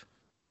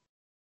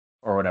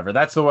 or whatever.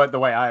 That's the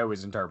way I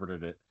always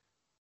interpreted it.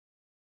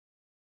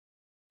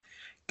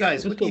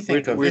 Guys, what do you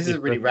think of this? Is a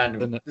really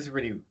random. isn't it? This is a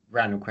really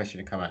random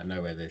question to come out of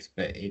nowhere.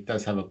 But it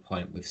does have a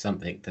point with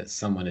something that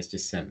someone has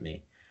just sent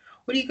me.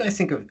 What do you guys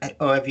think of?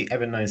 Or have you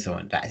ever known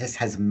someone that just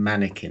has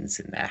mannequins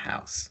in their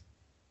house?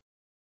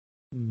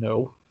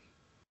 No.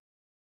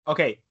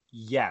 Okay,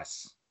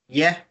 yes.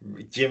 Yeah,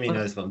 Jimmy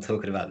knows what I'm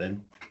talking about.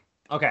 Then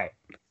Okay,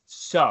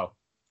 so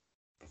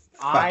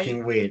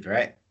fucking weird,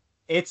 right?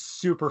 it's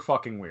super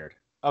fucking weird.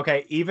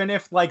 Okay, even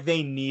if like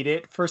they need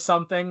it for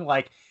something,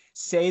 like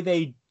say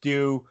they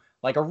do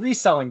like a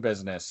reselling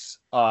business,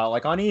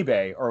 like on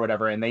eBay or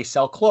whatever, and they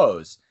sell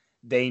clothes,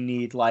 they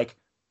need like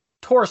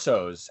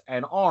torsos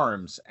and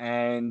arms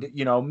and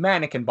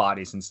mannequin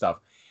bodies and stuff.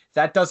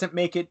 That doesn't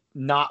make it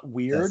not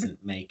weird.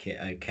 Doesn't make it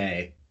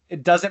okay.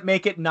 It doesn't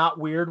make it not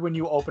weird when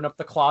you open up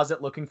the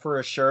closet looking for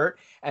a shirt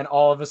and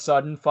all of a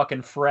sudden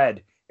fucking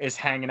Fred is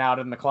hanging out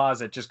in the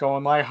closet just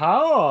going like,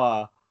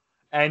 huh?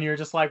 And you're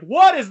just like,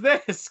 what is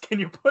this? Can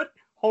you put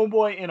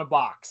Homeboy in a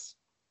box?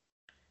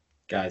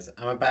 Guys,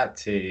 I'm about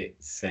to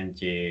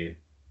send you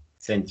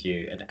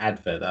an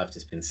advert that I've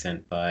just been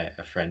sent by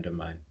a friend of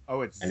mine.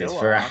 Oh, it's And it's Zillow,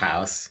 for a huh?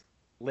 house.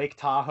 Lake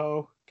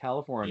Tahoe,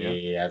 California.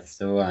 Yeah, that's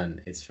the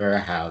one. It's for a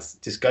house.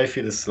 Just go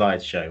through the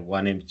slideshow,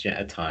 one image at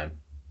a time.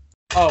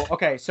 Oh,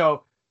 okay.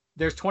 So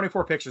there's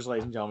 24 pictures,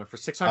 ladies and gentlemen, for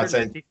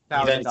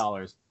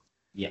 $650,000.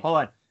 Yeah. Hold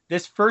on.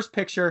 This first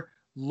picture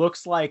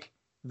looks like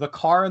the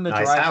car in the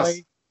Nice driveway. house.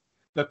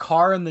 The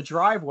car in the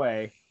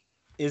driveway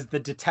is the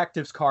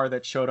detective's car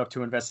that showed up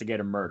to investigate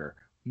a murder.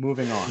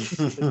 Moving on.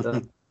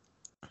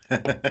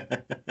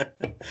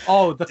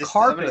 Oh, the Just-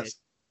 carpet.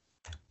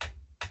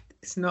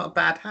 It's not a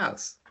bad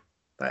house.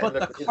 Like, But the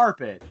look,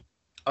 carpet.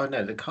 oh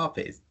no, the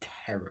carpet is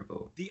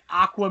terrible. The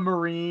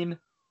aquamarine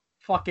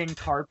fucking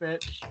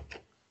carpet.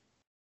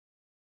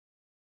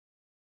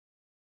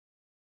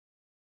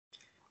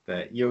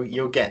 But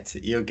you'll get to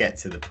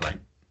the point.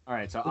 All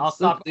right, so I'll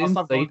stop. I'll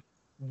stop. Going.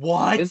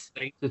 What?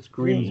 Inside the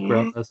screams Mhm.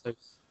 grandma's house.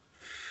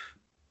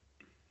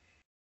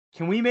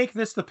 Can we make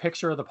this the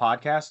picture of the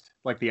podcast,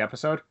 like the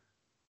episode?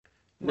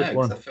 Which No, 'cause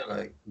one? I feel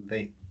like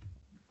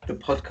the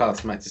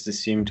podcast might just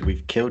assume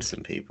we've killed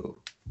some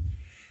people.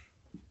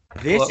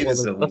 This Well,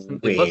 is they'd a listen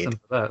weird-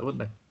 for that,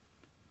 wouldn't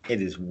they?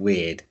 It is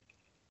weird.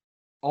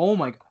 Oh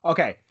my.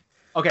 Okay.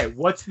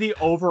 What's the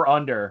over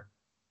under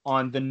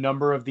on the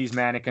number of these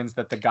mannequins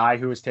that the guy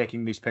who was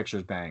taking these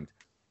pictures banged?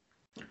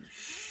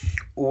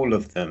 All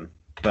of them.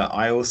 But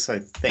I also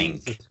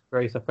think, Jesus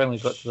Christ, I finally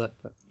got to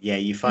that bit. yeah,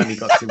 you finally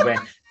got to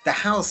where the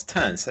house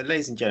turns. So,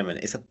 ladies and gentlemen,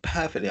 it's a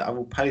perfectly. I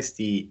will post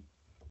the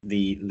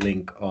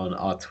link on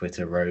our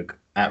Twitter,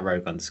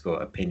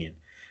 @rogue_opinion.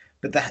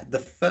 But the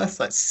first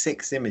like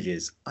 6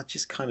 images are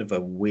just kind of a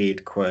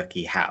weird,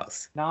 quirky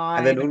house.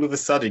 And then all of a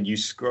sudden, you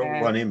scroll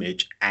And- one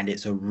image, and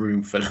it's a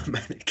room full of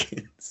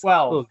mannequins.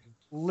 Well, Look,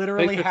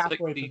 literally picture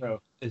halfway 16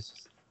 through. is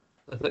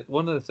I think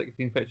one of the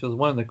 16 pictures,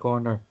 one in the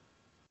corner.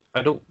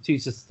 I don't.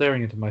 She's just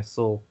staring into my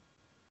soul.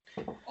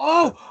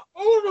 Oh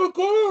my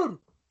god!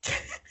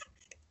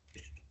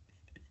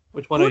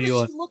 Which one Who are does you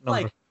on? she look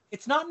Number? like?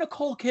 It's not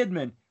Nicole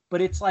Kidman,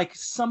 but it's like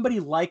somebody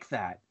like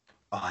that.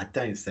 Oh,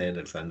 don't say it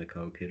looks like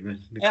Nicole Kidman.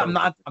 Yeah, I'm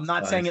not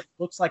Nicole's saying fine. it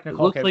looks like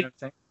Nicole looks Kidman. like- I'm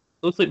saying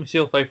Looks like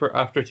Michelle Pfeiffer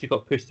after she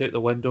got pushed out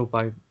the window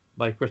by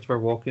Christopher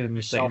Walken in the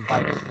Michelle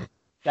second. Pfeiffer.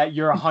 That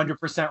you're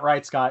 100%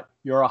 right, Scott.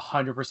 You're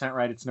 100%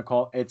 right. It's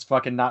Nicole. It's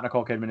fucking not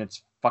Nicole Kidman.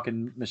 It's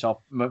fucking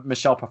Michelle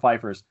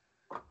Pfeiffer's.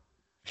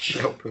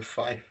 Michelle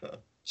Pfeiffer.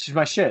 She's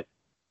my shit.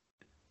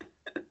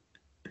 But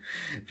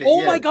Oh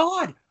yeah, my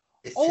god!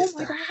 It's Oh just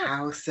my a God.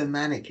 house of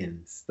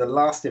mannequins. The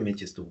last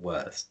image is the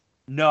worst.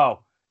 No.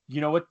 You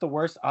know what the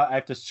worst? I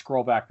have to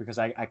scroll back because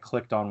I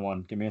clicked on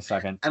one. Give me a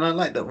second. And I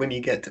like that when you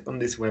get on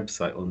this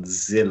website on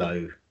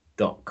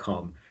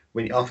Zillow.com,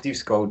 after you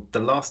scroll, the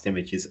last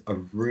image is a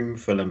room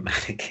full of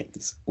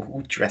mannequins,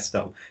 all dressed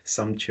up.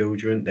 Some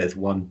children, there's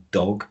one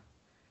dog,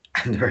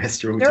 and the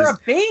rest are all They're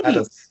just a baby.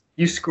 adults.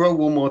 You scroll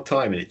one more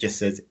time and it just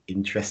says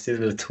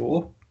interested in a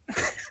tour.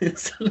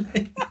 It's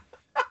like,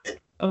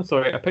 I'm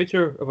sorry, a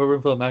picture of a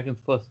room full of mannequins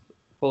plus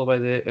followed by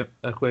the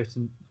a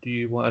question: do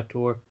you want a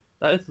tour?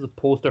 That is the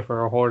poster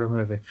for a horror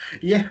movie.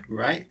 yeah,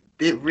 right.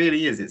 It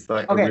really is. It's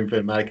like Okay. a room full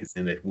of mannequins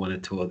in it. Want to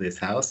tour this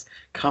house?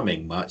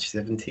 Coming March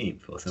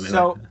 17th or something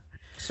So- like that.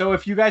 So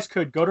if you guys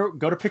could go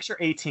to picture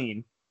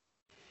 18.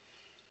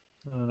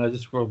 And I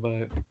just scrolled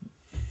by.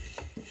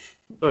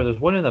 Sorry, there's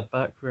one in the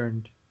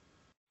background.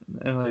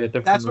 In like a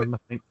different That's room, I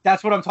think.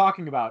 That's what I'm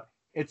talking about.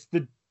 It's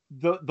the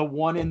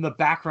one in the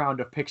background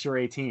of picture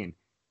 18.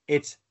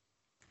 It's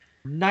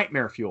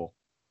nightmare fuel.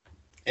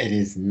 It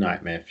is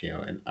nightmare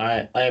fuel, and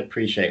I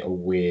appreciate a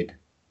weird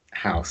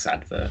house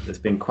advert. There's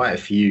been quite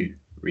a few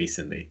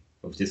recently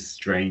of just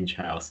strange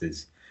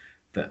houses,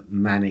 but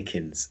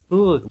mannequins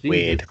Oh, Jesus.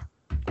 weird.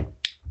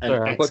 An Sorry, I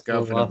got to the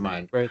ex-girlfriend of last-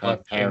 mine, very her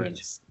last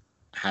parents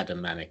had a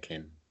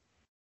mannequin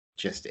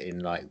just in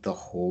like the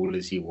hall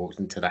as you walked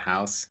into the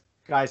house.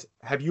 Guys,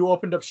 have you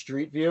opened up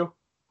Street View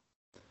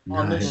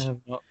On No. this- I have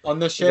not. on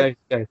this shit?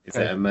 Guys, Is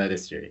it a murder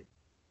street?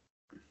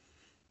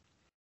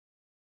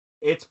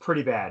 It's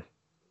pretty bad.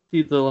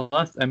 See, the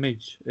last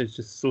image is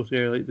just so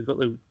scary. Like they've got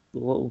the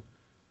little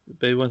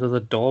baby ones. There's a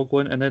dog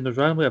one, and then there's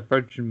randomly a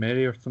Virgin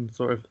Mary or some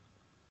sort of.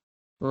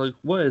 Like,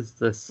 what is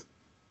this?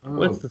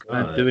 What's this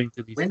man God. doing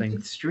to these When things?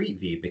 did Street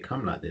View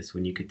become like this?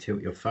 When you could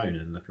tilt your phone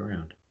and look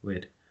around?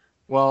 Weird.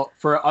 Well,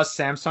 for us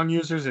Samsung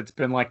users, it's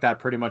been like that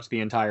pretty much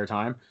the entire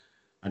time.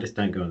 I just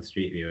don't go on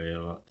Street View a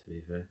lot, to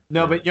be fair.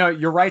 No, but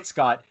you're right,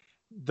 Scott.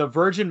 The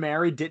Virgin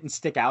Mary didn't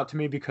stick out to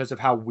me because of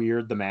how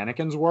weird the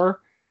mannequins were.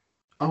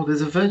 Oh,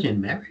 there's a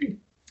Virgin Mary?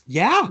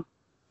 Yeah,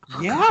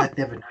 Oh, yeah, God, I'd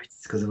never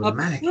noticed because of all a the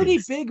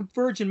mannequins. pretty big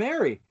Virgin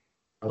Mary.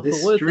 Oh,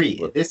 this What is street.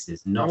 it? This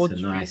is I'm not on a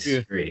Street nice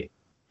View. street.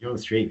 You're on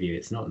Street View.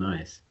 It's not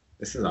nice.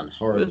 This is on What is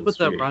horrible with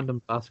that street.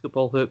 random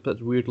basketball hoop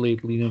that's weirdly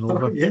leaning Oh,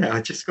 over? yeah,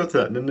 I just got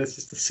that. And then there's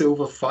just a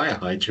silver fire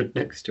hydrant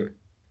next to it.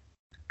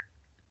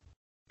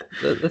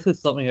 This is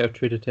something out of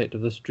True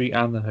Detective, the street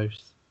and the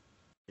house.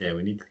 Yeah,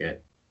 we need to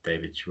get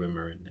David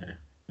Schwimmer in there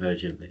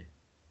urgently.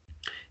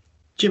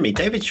 Jimmy,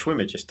 David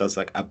Schwimmer just does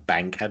like a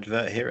bank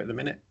advert here at the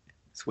minute.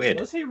 It's weird.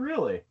 Was he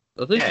really?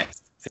 I think Yeah,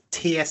 for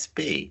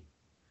TSB.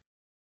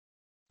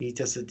 He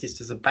just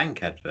does a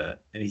bank advert,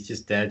 and he's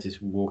just there,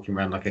 just walking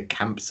around like a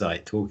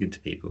campsite, talking to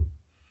people.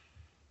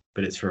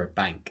 But it's for a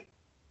bank.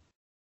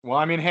 Well,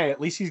 I mean, hey,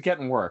 at least he's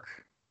getting work.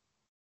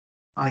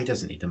 Oh, he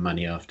doesn't need the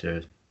money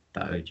after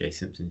that O.J.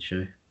 Simpson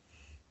show.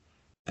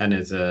 And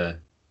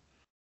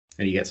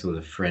and he gets all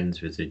the Friends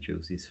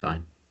residuals. He's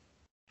fine.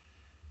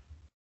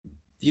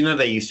 Do you know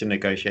they used to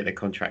negotiate their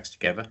contracts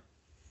together?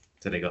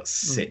 So they got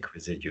sick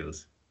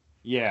residuals.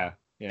 Yeah,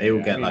 yeah. They all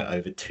yeah. get I mean, like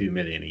over $2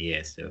 million a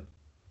year still.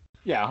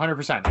 yeah,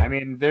 100%. I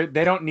mean,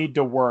 they don't need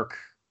to work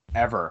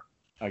ever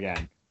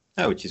again.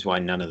 Oh, which is why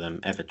none of them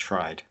ever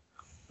tried.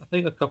 I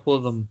think a couple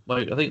of them,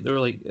 like I think there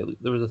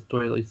was a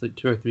story at least like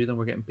 2 or 3 of them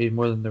were getting paid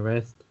more than the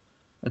rest,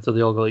 and so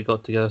they all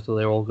got together, so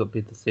they all got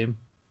paid the same.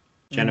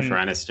 Jennifer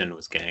Aniston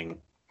was getting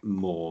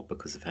more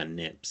because of her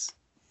nips.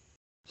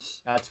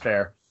 That's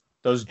fair.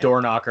 Those Yeah.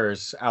 door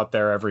knockers out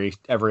there every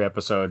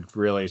episode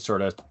really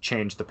sort of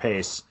changed the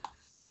pace.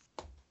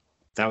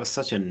 That was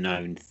such a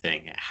known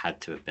thing. It had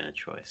to have been a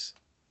choice.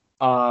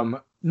 No,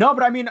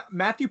 but I mean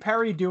Matthew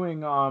Perry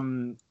doing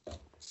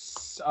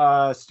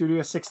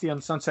Studio 60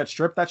 on Sunset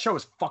Strip. That show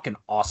was fucking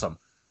awesome.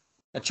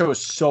 That show was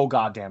so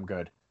goddamn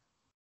good.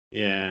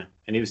 Yeah,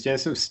 and he was doing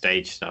some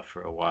stage stuff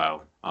for a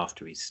while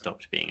after he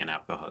stopped being an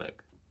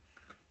alcoholic.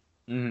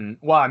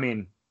 Well, I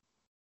mean,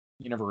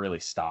 you never really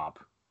stop.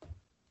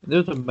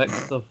 There's a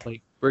mix of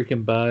like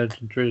Breaking Bad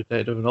and True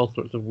Detective and all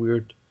sorts of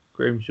weird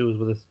crime shows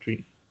with this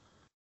street.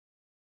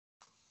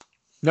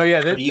 No,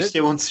 yeah. Are you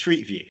still on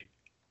Street View?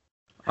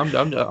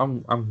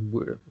 I'm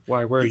weird.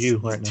 Why? Where are you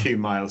right It's now? 2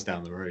 miles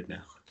down the road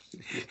now.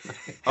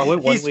 I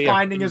went one He's way,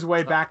 finding I his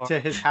way back to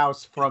his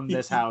house from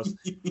this house.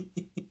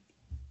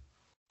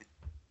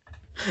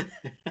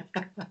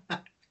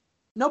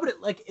 No, but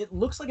it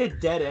looks like a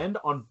dead end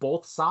on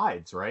both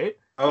sides, right?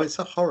 Oh, it's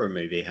a horror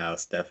movie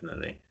house,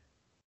 definitely.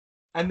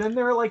 And then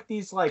there are like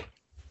these like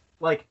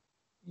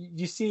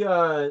you see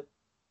what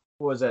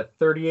was that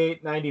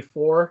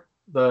 3894,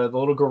 the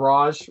little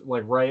garage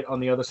like right on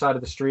the other side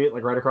of the street,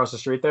 like right across the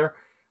street there.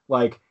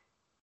 Like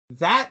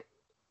that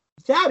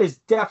is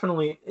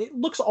definitely, it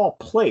looks all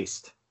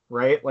placed,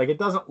 right? Like it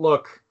doesn't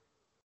look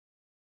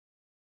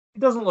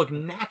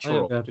I'm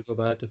natural. gonna have to go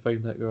back to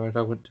find that garage.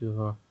 I went too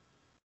far.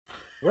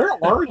 Where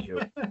are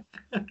you?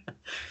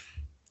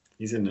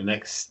 He's in the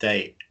next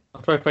state.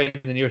 I'll try to find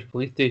the nearest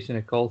police station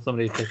and call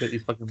somebody to check out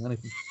these fucking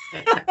mannequins.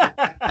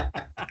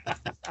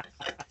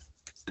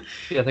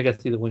 Yeah, I think I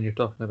see the one you're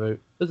talking about.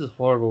 This is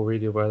horrible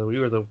radio, by the way.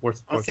 You are the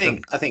worst I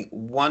person. think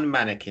one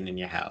mannequin in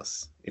your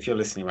house, if you're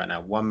listening right now,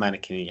 one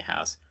mannequin in your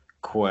house,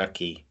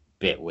 quirky,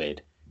 bit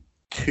weird.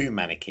 2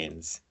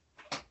 mannequins,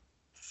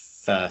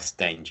 first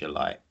danger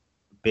light.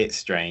 Bit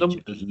strange.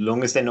 As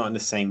long as they're not in the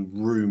same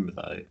room,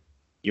 though,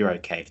 you're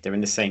okay. If they're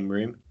in the same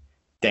room,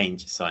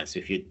 danger sign. So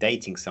if you're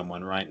dating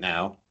someone right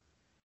now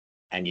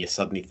and you're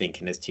suddenly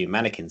thinking there's 2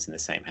 mannequins in the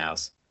same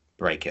house,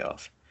 break it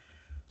off.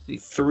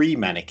 3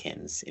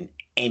 mannequins in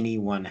any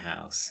one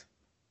house,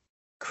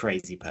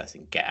 crazy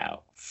person, get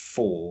out.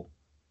 4,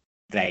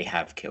 they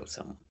have killed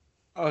someone.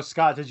 Oh,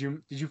 Scott, did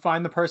you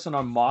find the person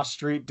on Moss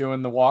Street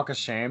doing the walk of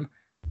shame?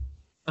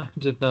 I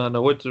did not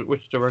know which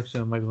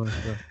direction am I going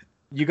to go.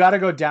 You got to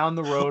go down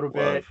the road a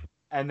Whoa. bit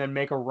and then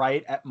make a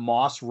right at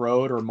Moss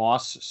Road or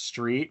Moss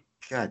Street.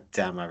 God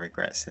damn, I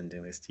regret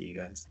sending this to you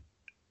guys.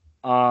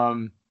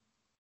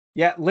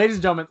 Yeah, ladies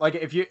and gentlemen, like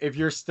if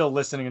you're still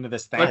listening to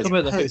this thing, I come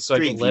out the house, so I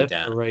Street go view left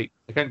down. or right.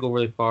 I can't go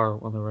really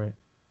far on the right.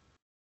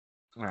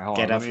 all right, hold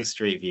Get on, off let me- of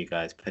Street View,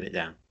 guys. Put it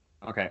down.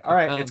 Okay, all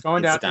right, it's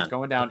going down. It's done. It's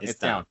going down. It's It's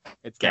down.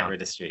 It's Get down.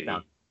 rid of Street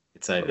Down. View.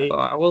 It's over. The- But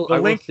I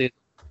the link-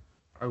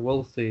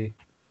 will say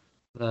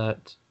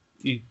that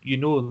you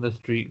know in this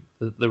street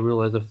the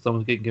rule is if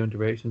someone's getting given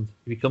directions,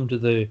 if you come to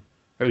the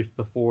house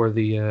before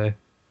the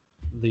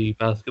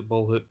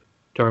basketball hoop,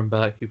 turn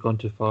back, you've gone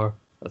too far.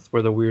 That's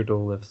where the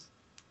weirdo lives.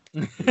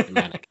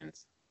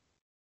 Mannequins.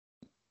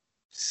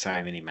 So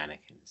many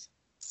mannequins.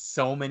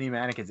 So many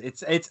mannequins.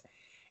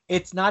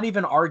 It's not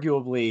even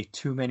arguably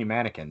too many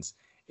mannequins.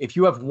 If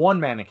you have one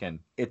mannequin,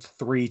 it's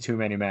 3 too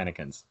many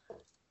mannequins.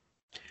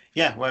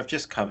 Yeah, well, I've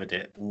just covered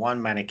it.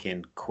 1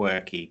 mannequin,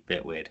 quirky,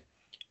 bit weird.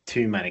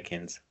 2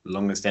 mannequins,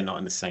 long as they're not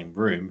in the same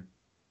room,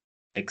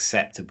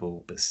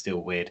 acceptable but still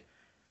weird.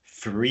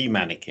 3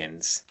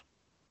 mannequins,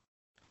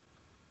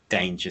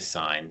 danger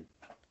sign.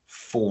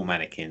 4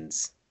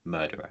 mannequins,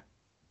 murderer.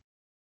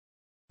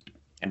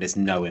 And there's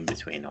no in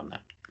between on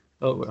that.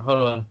 Oh, wait,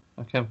 hold on.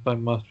 I can't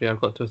find mastery. I've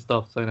got to a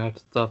stop sign. I have to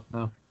stop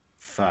now.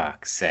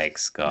 Fuck's sake,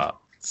 Scott.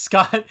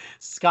 Scott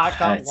got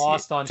Cut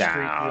lost it on Street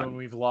View, down. and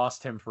we've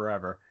lost him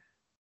forever.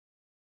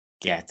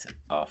 Get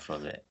off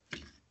of it.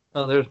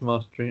 Oh, there's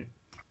Moss Street.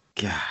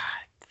 God,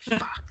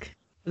 fuck.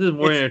 This is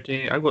more It's-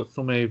 entertaining. I've got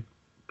so many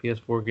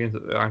PS4 games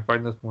that I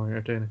find this more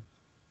entertaining.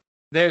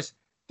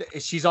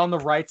 She's on the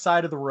right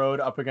side of the road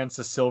up against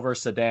a silver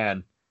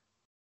sedan,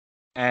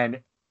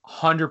 and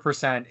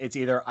 100% it's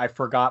either I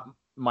forgot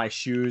my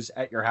shoes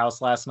at your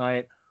house last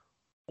night,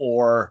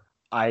 or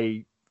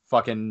I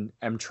fucking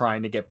am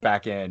trying to get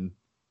back in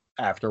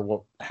after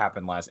what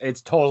happened last.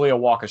 It's totally a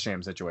walk of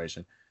shame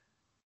situation.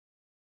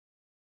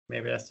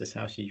 Maybe that's just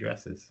how she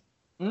dresses.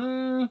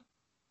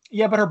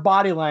 Yeah, but her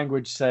body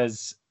language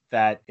says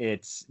that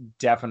it's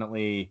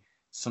definitely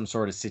some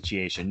sort of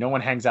situation. No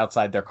one hangs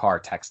outside their car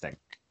texting.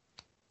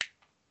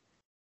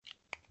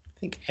 I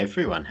think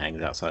everyone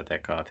hangs outside their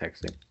car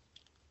texting.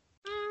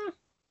 I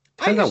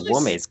Depends on usually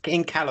woman. It's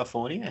in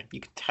California. You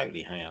could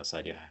totally hang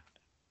outside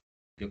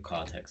your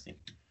car texting.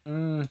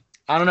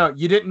 I don't know.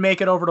 You didn't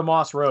make it over to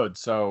Moss Road,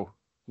 so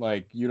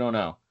like you don't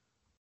know.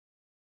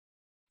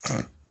 To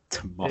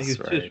Yeah, Moss he was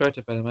too Road.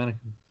 distracted by the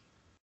mannequin.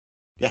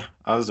 Yeah,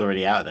 I was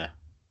already out there.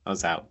 I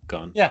was out,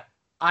 gone. Yeah,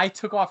 I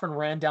took off and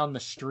ran down the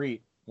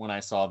street when I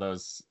saw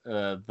those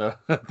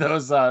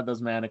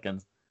those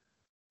mannequins.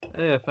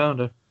 Hey, I found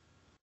her.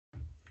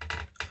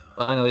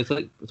 I know, it's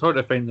hard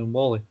to find in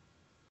Wally.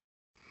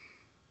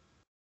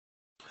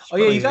 Oh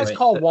yeah, you Probably guys right.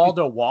 call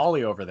Waldo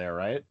Wally over there,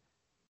 right?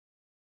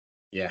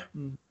 Yeah.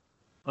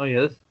 Oh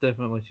yeah, this is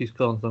definitely she's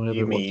calling somebody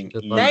You about what mean she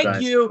did you last Thank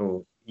guys you.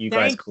 call you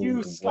Thank guys called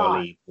you, Scott.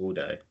 Wally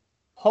Waldo.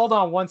 Hold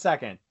on one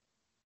second.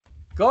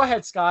 Go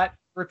ahead, Scott.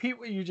 Repeat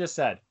what you just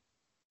said.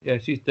 Yeah,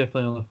 she's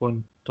definitely on the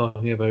phone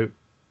talking about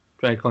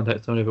trying to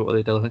contact somebody about what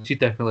they did. I think she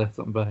definitely left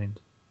something behind.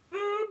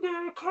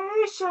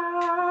 Vindication.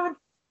 I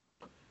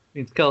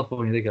mean, it's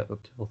California, they got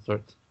up to all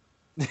sorts.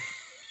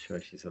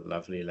 Sure, she's a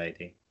lovely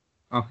lady.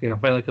 Okay, I'm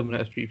finally coming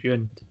out of Street View,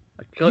 and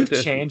I You've clicked out of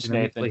Street changed, View,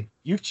 and Nathan.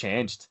 You've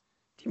changed.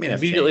 Do you mean I've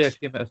Immediately, I changed?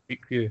 came out of Street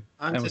View.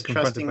 I'm and was just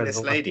confronted trusting by the this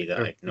whole lady that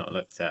after- I've not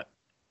looked at.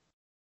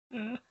 I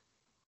I'm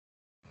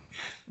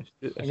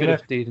should gonna-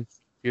 have stayed in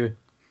Street View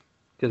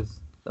because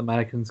the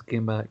mannequins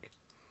came back.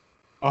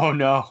 Oh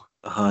no.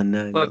 Oh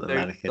no, But not the the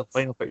mannequins.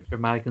 final picture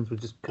of mannequins was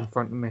just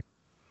confronting me.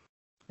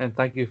 And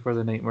thank you for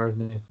the nightmares,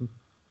 Nathan.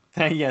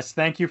 Yes,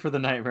 thank you for the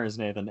nightmares,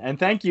 Nathan. And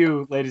thank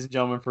you, ladies and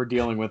gentlemen, for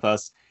dealing with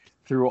us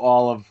through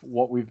all of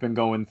what we've been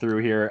going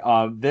through here.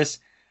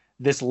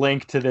 This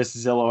link to this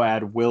Zillow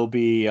ad will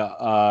be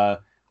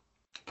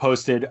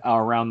posted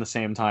around the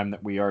same time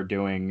that we are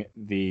doing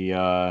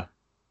the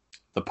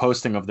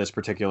posting of this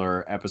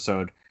particular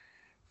episode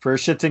for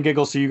shits and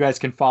giggles, so you guys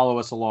can follow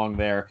us along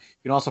there.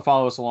 You can also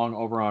follow us along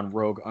over on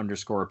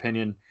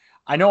Rogue_Opinion.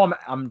 I know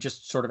I'm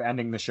just sort of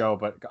ending the show,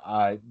 but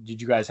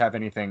did you guys have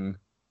anything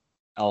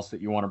else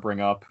that you want to bring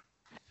up?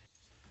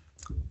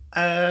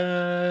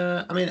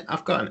 I mean,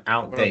 I've got an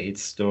outdated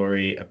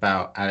story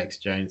about Alex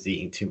Jones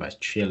eating too much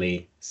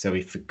chili, so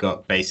he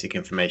forgot basic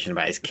information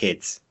about his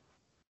kids.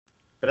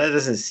 But that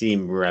doesn't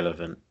seem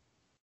relevant.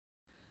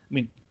 I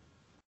mean,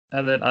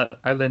 I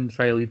then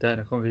try to lead that in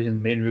a conversation in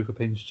the main Rogue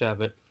Opinions chat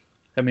about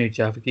how many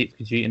Jaffa cakes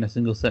could you eat in a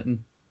single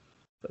sitting,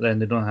 but then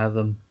they don't have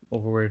them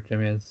over where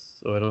Jimmy is,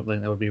 so I don't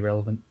think that would be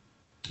relevant.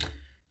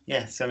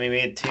 Yes, I mean, we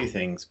had two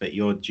things, but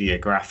your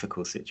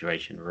geographical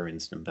situation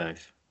ruins them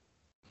both.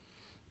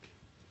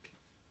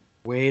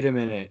 Wait a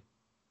minute.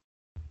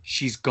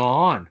 She's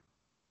gone.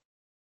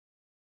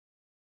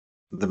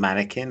 The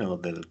mannequin or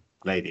the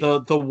lady?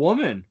 The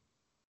woman.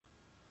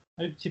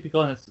 How did she be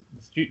calling it?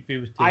 Street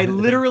View was taking I it to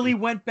literally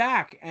different- went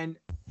back and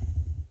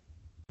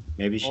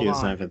Maybe she Hold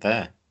was on. over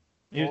there.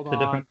 Use Hold the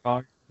different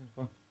car.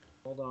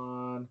 hold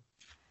on.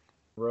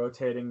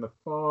 Rotating the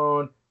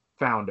phone.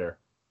 Found her.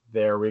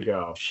 There we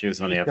go. She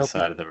was on the other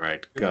side of the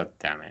road. God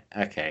damn it.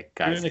 Okay,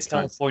 You're guys, in the it's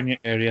time. California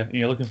area and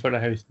you're looking for the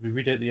house. We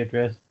read out the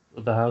address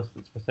of the house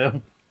that's for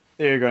sale.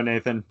 There you go,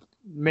 Nathan.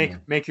 Yeah.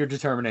 Make your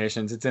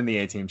determinations. It's in the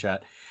A-Team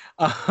chat.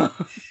 God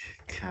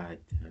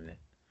damn it.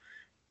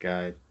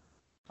 God.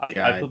 I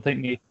God. don't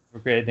think Nathan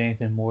regretted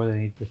anything more than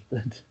he just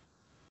did.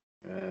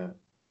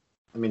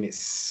 I mean, it's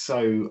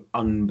so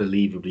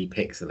unbelievably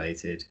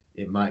pixelated.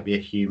 It might be a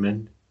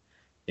human.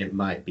 It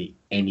might be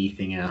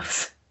anything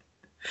else.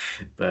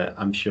 But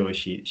I'm sure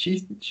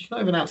she's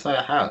not even outside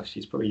her house.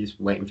 She's probably just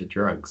waiting for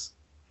drugs.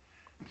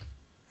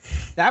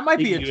 That might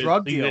be You a would-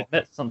 drug you would deal.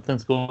 admit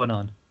something's going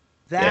on.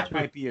 That Yeah.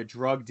 might be a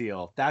drug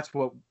deal. That's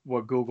what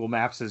Google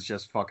Maps has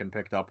just fucking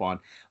picked up on.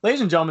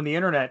 Ladies and gentlemen, the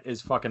internet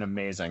is fucking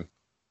amazing.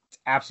 It's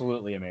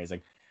absolutely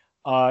amazing.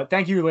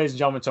 Thank you, ladies and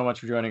gentlemen, so much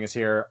for joining us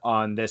here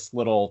on this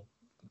little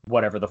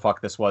whatever the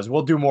fuck this was.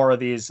 We'll do more of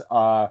these.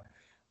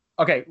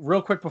 Okay,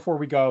 real quick before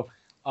we go,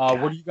 what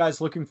are you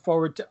guys looking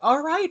forward to?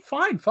 All right,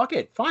 fine, fuck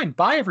it, fine.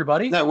 Bye,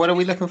 everybody. No, what are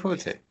we looking forward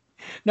to?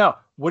 No,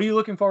 what are you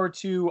looking forward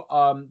to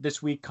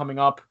this week coming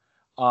up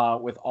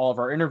with all of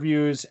our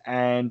interviews?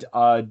 And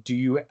do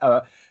you,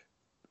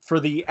 for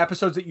the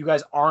episodes that you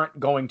guys aren't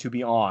going to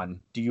be on,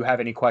 do you have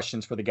any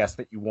questions for the guests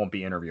that you won't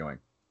be interviewing?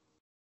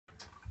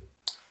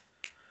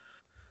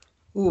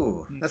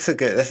 Ooh, that's a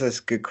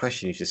good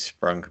question. You just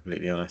sprung,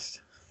 completely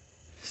honest.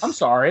 I'm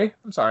sorry.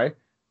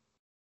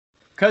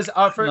 Because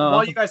No.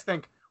 while you guys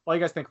think,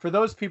 for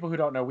those people who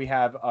don't know, we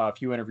have a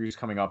few interviews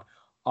coming up.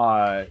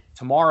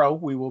 Tomorrow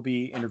we will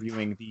be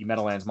interviewing the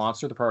Meadowlands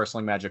Monster, the Pro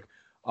Wrestling Magic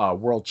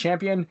World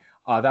Champion.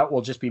 That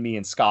will just be me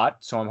and Scott.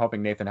 So I'm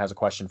hoping Nathan has a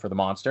question for the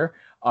Monster.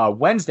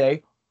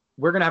 Wednesday,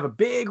 we're gonna have a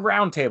big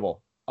round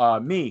table.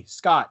 Me,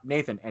 Scott,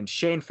 Nathan, and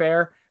Shane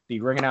Fair, the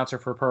ring announcer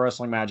for Pro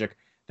Wrestling Magic.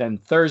 Then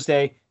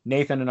Thursday,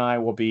 Nathan and I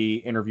will be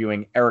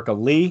interviewing Erica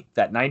Lee,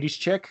 that 90s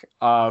chick,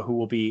 who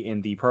will be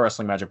in the Pro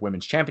Wrestling Magic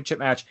Women's Championship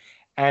match.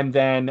 And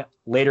then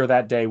later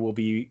that day,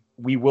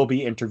 we will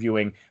be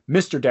interviewing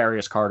Mr.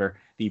 Darius Carter,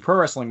 the Pro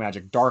Wrestling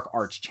Magic Dark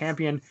Arts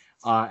Champion,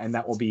 and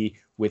that will be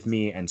with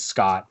me and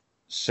Scott.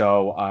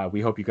 So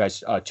we hope you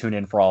guys tune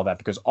in for all of that,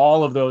 because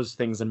all of those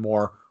things and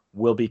more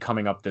will be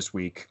coming up this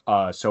week.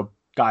 So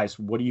guys,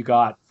 what do you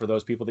got for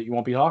those people that you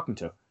won't be talking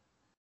to?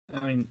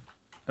 I mean,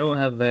 I won't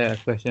have a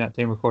question at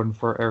time recording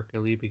for Erica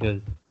Lee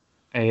because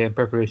in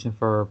preparation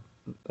for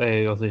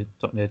obviously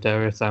talking to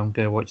Darius, I'm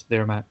going to watch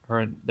their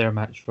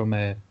match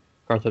from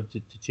Cards Up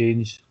to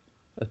Change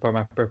as part of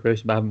my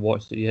preparation, but I haven't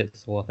watched it yet,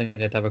 so I think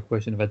I'd have a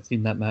question if I'd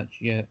seen that match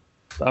yet.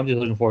 But I'm just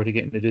looking forward to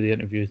getting to do the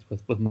interviews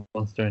with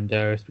Monster and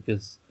Darius,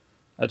 because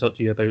I talked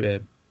to you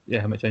about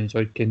how much I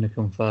enjoyed Kingdom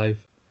Come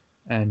 5,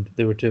 and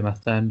they were two of my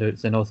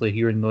standouts, and also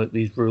hearing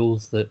these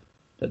rules that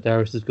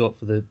Darius has got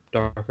for the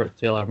Dark Arts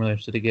tale, I'm really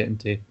interested to get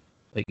into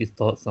his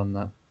thoughts on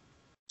that.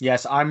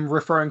 Yes, I'm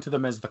referring to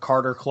them as the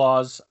Carter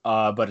Clause,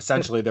 but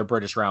essentially they're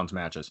British rounds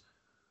matches.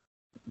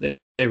 They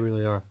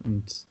really are,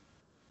 and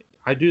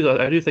I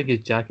do think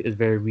his jacket is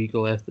very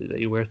regal that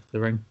he wears to the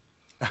ring.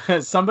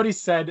 Somebody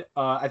said,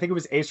 I think it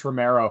was Ace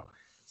Romero,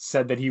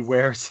 said that he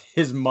wears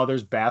his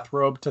mother's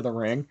bathrobe to the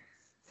ring.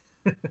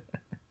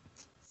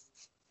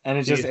 And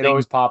it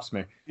always pops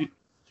me. So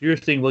you're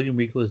saying William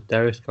Regal is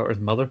Darius Carter's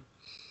mother?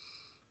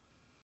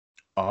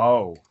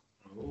 Oh,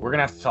 we're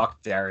gonna have to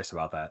talk to Darius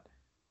about that.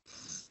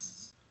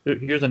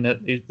 There's the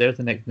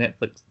next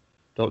Netflix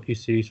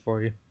docu-series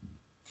for you.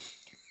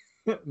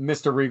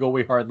 Mr. Regal,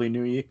 we hardly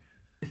knew ye.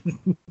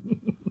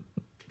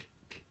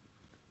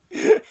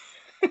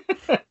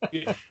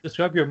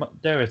 Describe your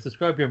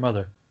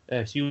mother.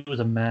 She was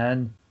a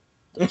man,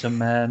 such a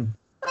man,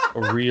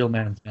 a real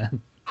man's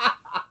man.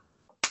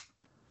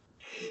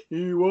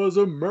 He was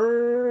a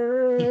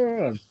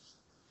man.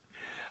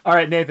 All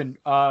right, Nathan.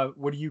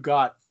 What do you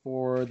got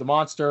for the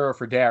Monster or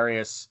for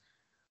Darius?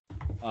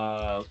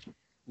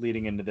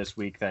 Leading into this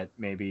week that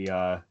maybe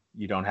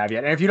you don't have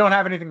yet. And if you don't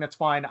have anything, that's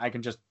fine. We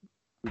can just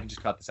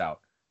cut this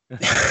out.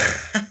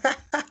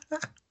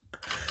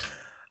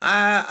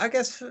 I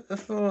guess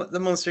for the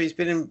Monster, he's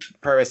been in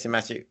Pro Wrestling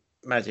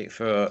Magic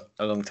for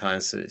a long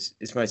time, so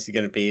it's mostly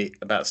going to be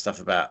about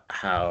stuff about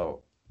how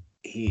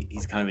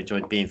he's kind of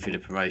enjoyed being through the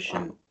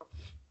promotion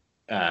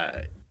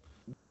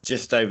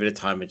just over the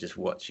time of just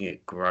watching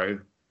it grow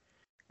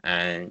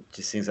and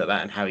just things like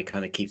that, and how he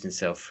kind of keeps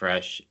himself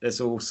fresh.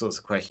 There's all sorts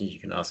of questions you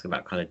can ask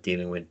about kind of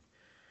dealing with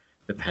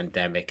the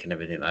pandemic and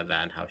everything like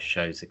that, and how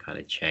shows have kind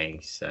of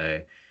changed.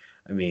 So,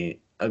 I mean,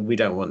 we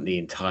don't want the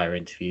entire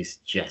interviews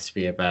to just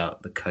be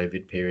about the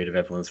COVID period of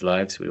everyone's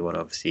lives. We want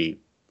to obviously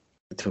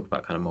talk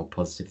about kind of more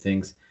positive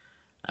things,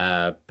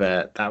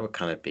 but that would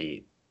kind of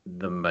be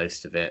the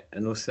most of it.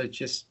 And also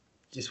just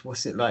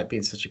what's it like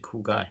being such a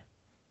cool guy?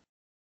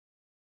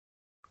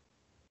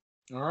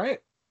 All right.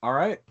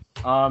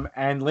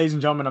 And ladies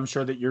and gentlemen, I'm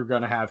sure that you're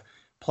going to have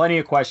plenty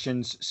of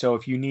questions. So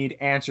if you need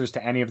answers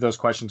to any of those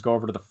questions, go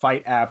over to the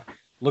Fight app,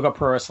 look up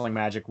Pro Wrestling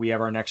Magic. We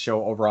have our next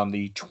show over on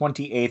the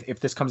 28th.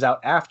 If this comes out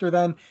after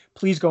then,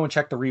 please go and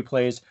check the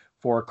replays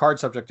for Card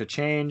Subject to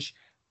Change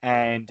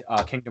and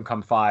Kingdom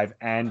Come 5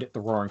 and the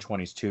Roaring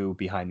 20s 2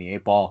 Behind the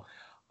 8 Ball.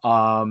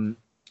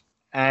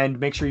 And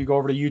make sure you go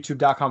over to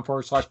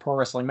youtube.com/Pro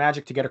Wrestling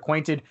Magic to get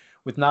acquainted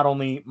with not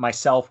only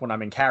myself when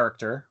I'm in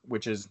character,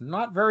 which is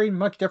not very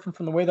much different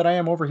from the way that I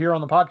am over here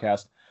on the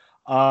podcast.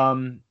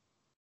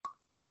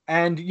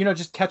 And,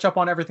 just catch up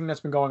on everything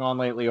that's been going on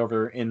lately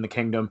over in the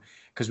kingdom,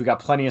 because we got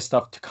plenty of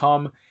stuff to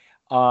come.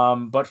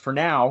 But for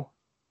now,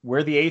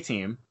 we're the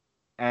A-Team.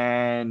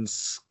 And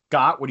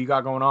Scott, what do you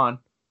got going on?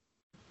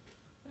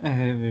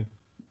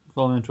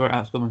 Following into our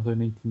Ask Women for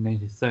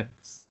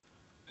 1996.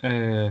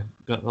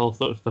 Got all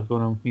sorts of stuff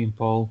going on with me and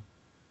Paul.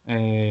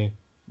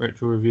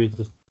 Retro reviews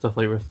of stuff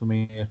like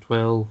WrestleMania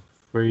 12,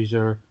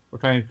 Frazier. We're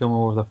trying to come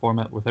over the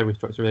format with how we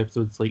structure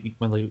episodes.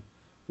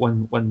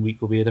 One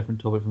week will be a different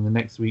topic from the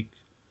next week.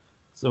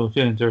 So if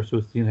you're interested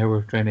in seeing how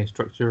we're trying to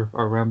structure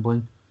our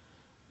rambling,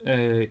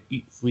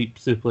 Eat, Sleep,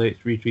 Suplex,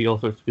 Retweet, all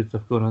sorts of good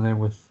stuff going on there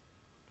with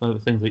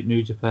things like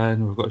New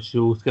Japan. We've got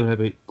shows coming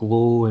about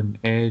Glow and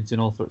Edge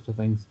and all sorts of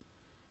things.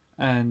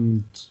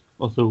 And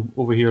also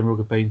over here in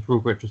Rogue Pines,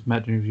 Rogue Retro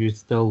SmackDown reviews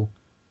still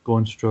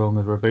going strong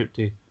as we're about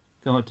to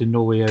come up to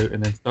No Way Out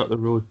and then start the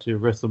road to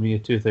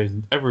WrestleMania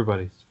 2000,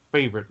 everybody's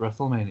favorite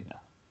WrestleMania.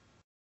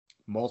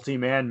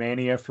 Multi-man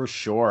mania for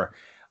sure.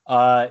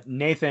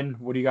 Nathan,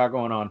 what do you got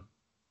going on?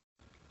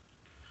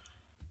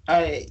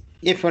 If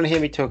you want to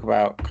hear me talk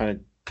about kind of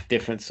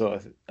different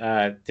sort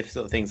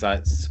of things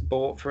like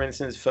sport, for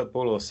instance,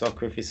 football or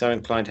soccer. If you're so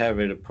inclined, head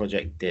over to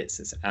Project DITS.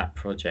 It's at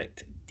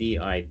Project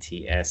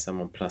DITS.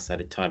 I'm on Plus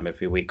Added Time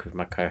every week with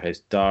my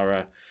co-host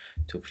Dara,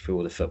 talk through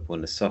all the football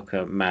and the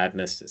soccer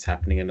madness that's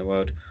happening in the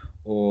world.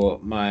 Or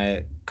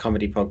my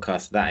comedy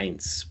podcast, That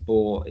Ain't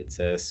Sport. It's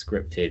a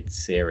scripted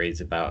series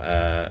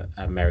about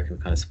American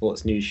kind of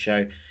sports news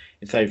show.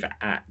 It's over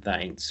at That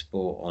Ain't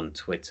Sport on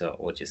Twitter,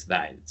 or just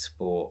That Ain't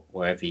Sport,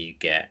 wherever you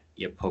get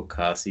your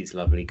podcasts. These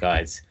lovely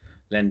guys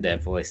lend their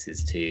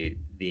voices to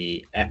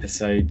the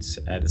episodes.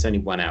 There's only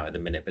one out at the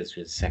minute, but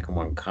there's a second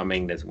one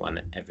coming. There's one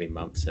every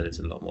month, so there's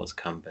a lot more to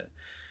come. But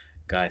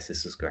guys,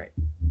 this was great.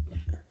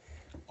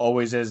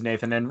 Always is,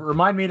 Nathan. And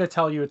remind me to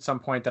tell you at some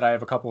point that I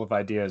have a couple of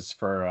ideas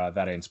for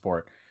That Ain't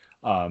Sport.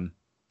 Well,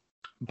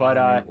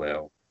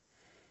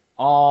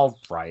 all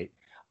right.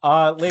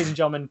 Ladies and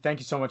gentlemen, thank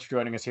you so much for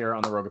joining us here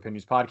on the Rogue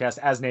Opinions podcast.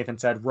 As Nathan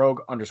said,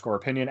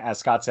 Rogue_opinion. As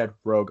Scott said,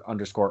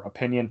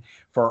 Rogue_opinion.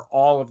 For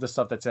all of the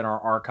stuff that's in our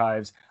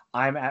archives,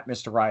 I'm at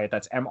Mr. Riot.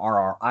 That's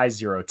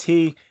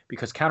MRRI0T,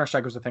 because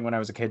Counter-Strike was a thing when I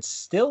was a kid.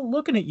 Still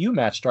looking at you,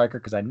 Matt Striker,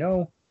 because I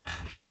know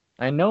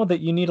that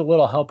you need a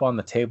little help on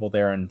the table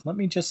there. And let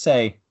me just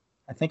say,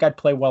 I think I'd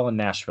play well in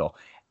Nashville.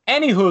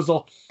 Any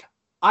hoozle,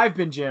 I've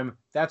been Jim.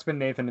 That's been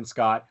Nathan and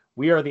Scott.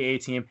 We are the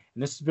A-Team,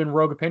 and this has been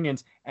Rogue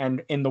Opinions.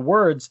 And in the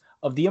words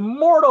of the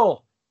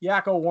immortal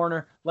Yakko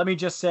Warner, let me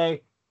just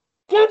say,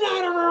 good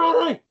night,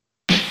 everybody!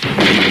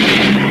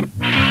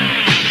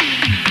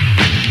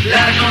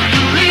 La chance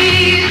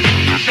souris,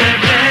 c'est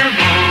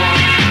vraiment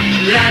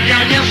la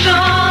dernière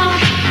chance.